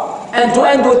al-Ihram, and to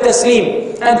end with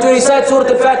Taslim, and to recite Surah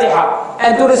Al-Fatiha,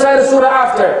 and to recite a surah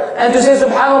after, and to say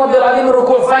Subhana Rabbil Azim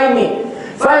al-Ruku'. Find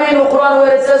me in the Quran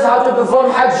where it says how to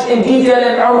perform Hajj in detail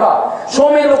and Umrah.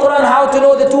 Show me in the Quran how to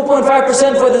know the 2.5%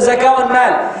 for the Zakah and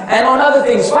Mal, and on other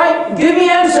things. Fine, give me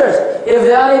answers. If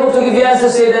they are unable to give you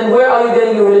answers, say, then where are you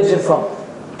getting your religion from?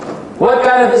 What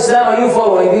kind of Islam are you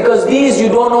following? Because these you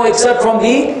don't know except from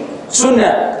the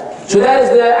Sunnah. So that is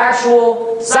the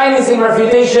actual silencing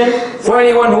refutation for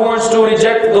anyone who wants to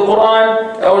reject the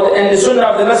Quran and the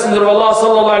Sunnah of the Messenger of Allah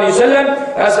sallallahu alaihi wasallam.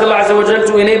 Ask Allah Azza wa Jalla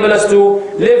to enable us to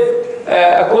live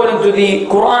according to the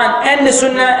Quran and the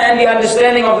Sunnah and the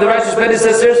understanding of the righteous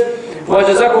predecessors.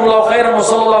 وَجَزَاكُمُ اللَّهُ خَيْرًا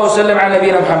وَصَلَّى اللَّهُ وَسَلَّمَ عَلَى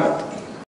نَبِيِّنَا مُحَمَّدٍ.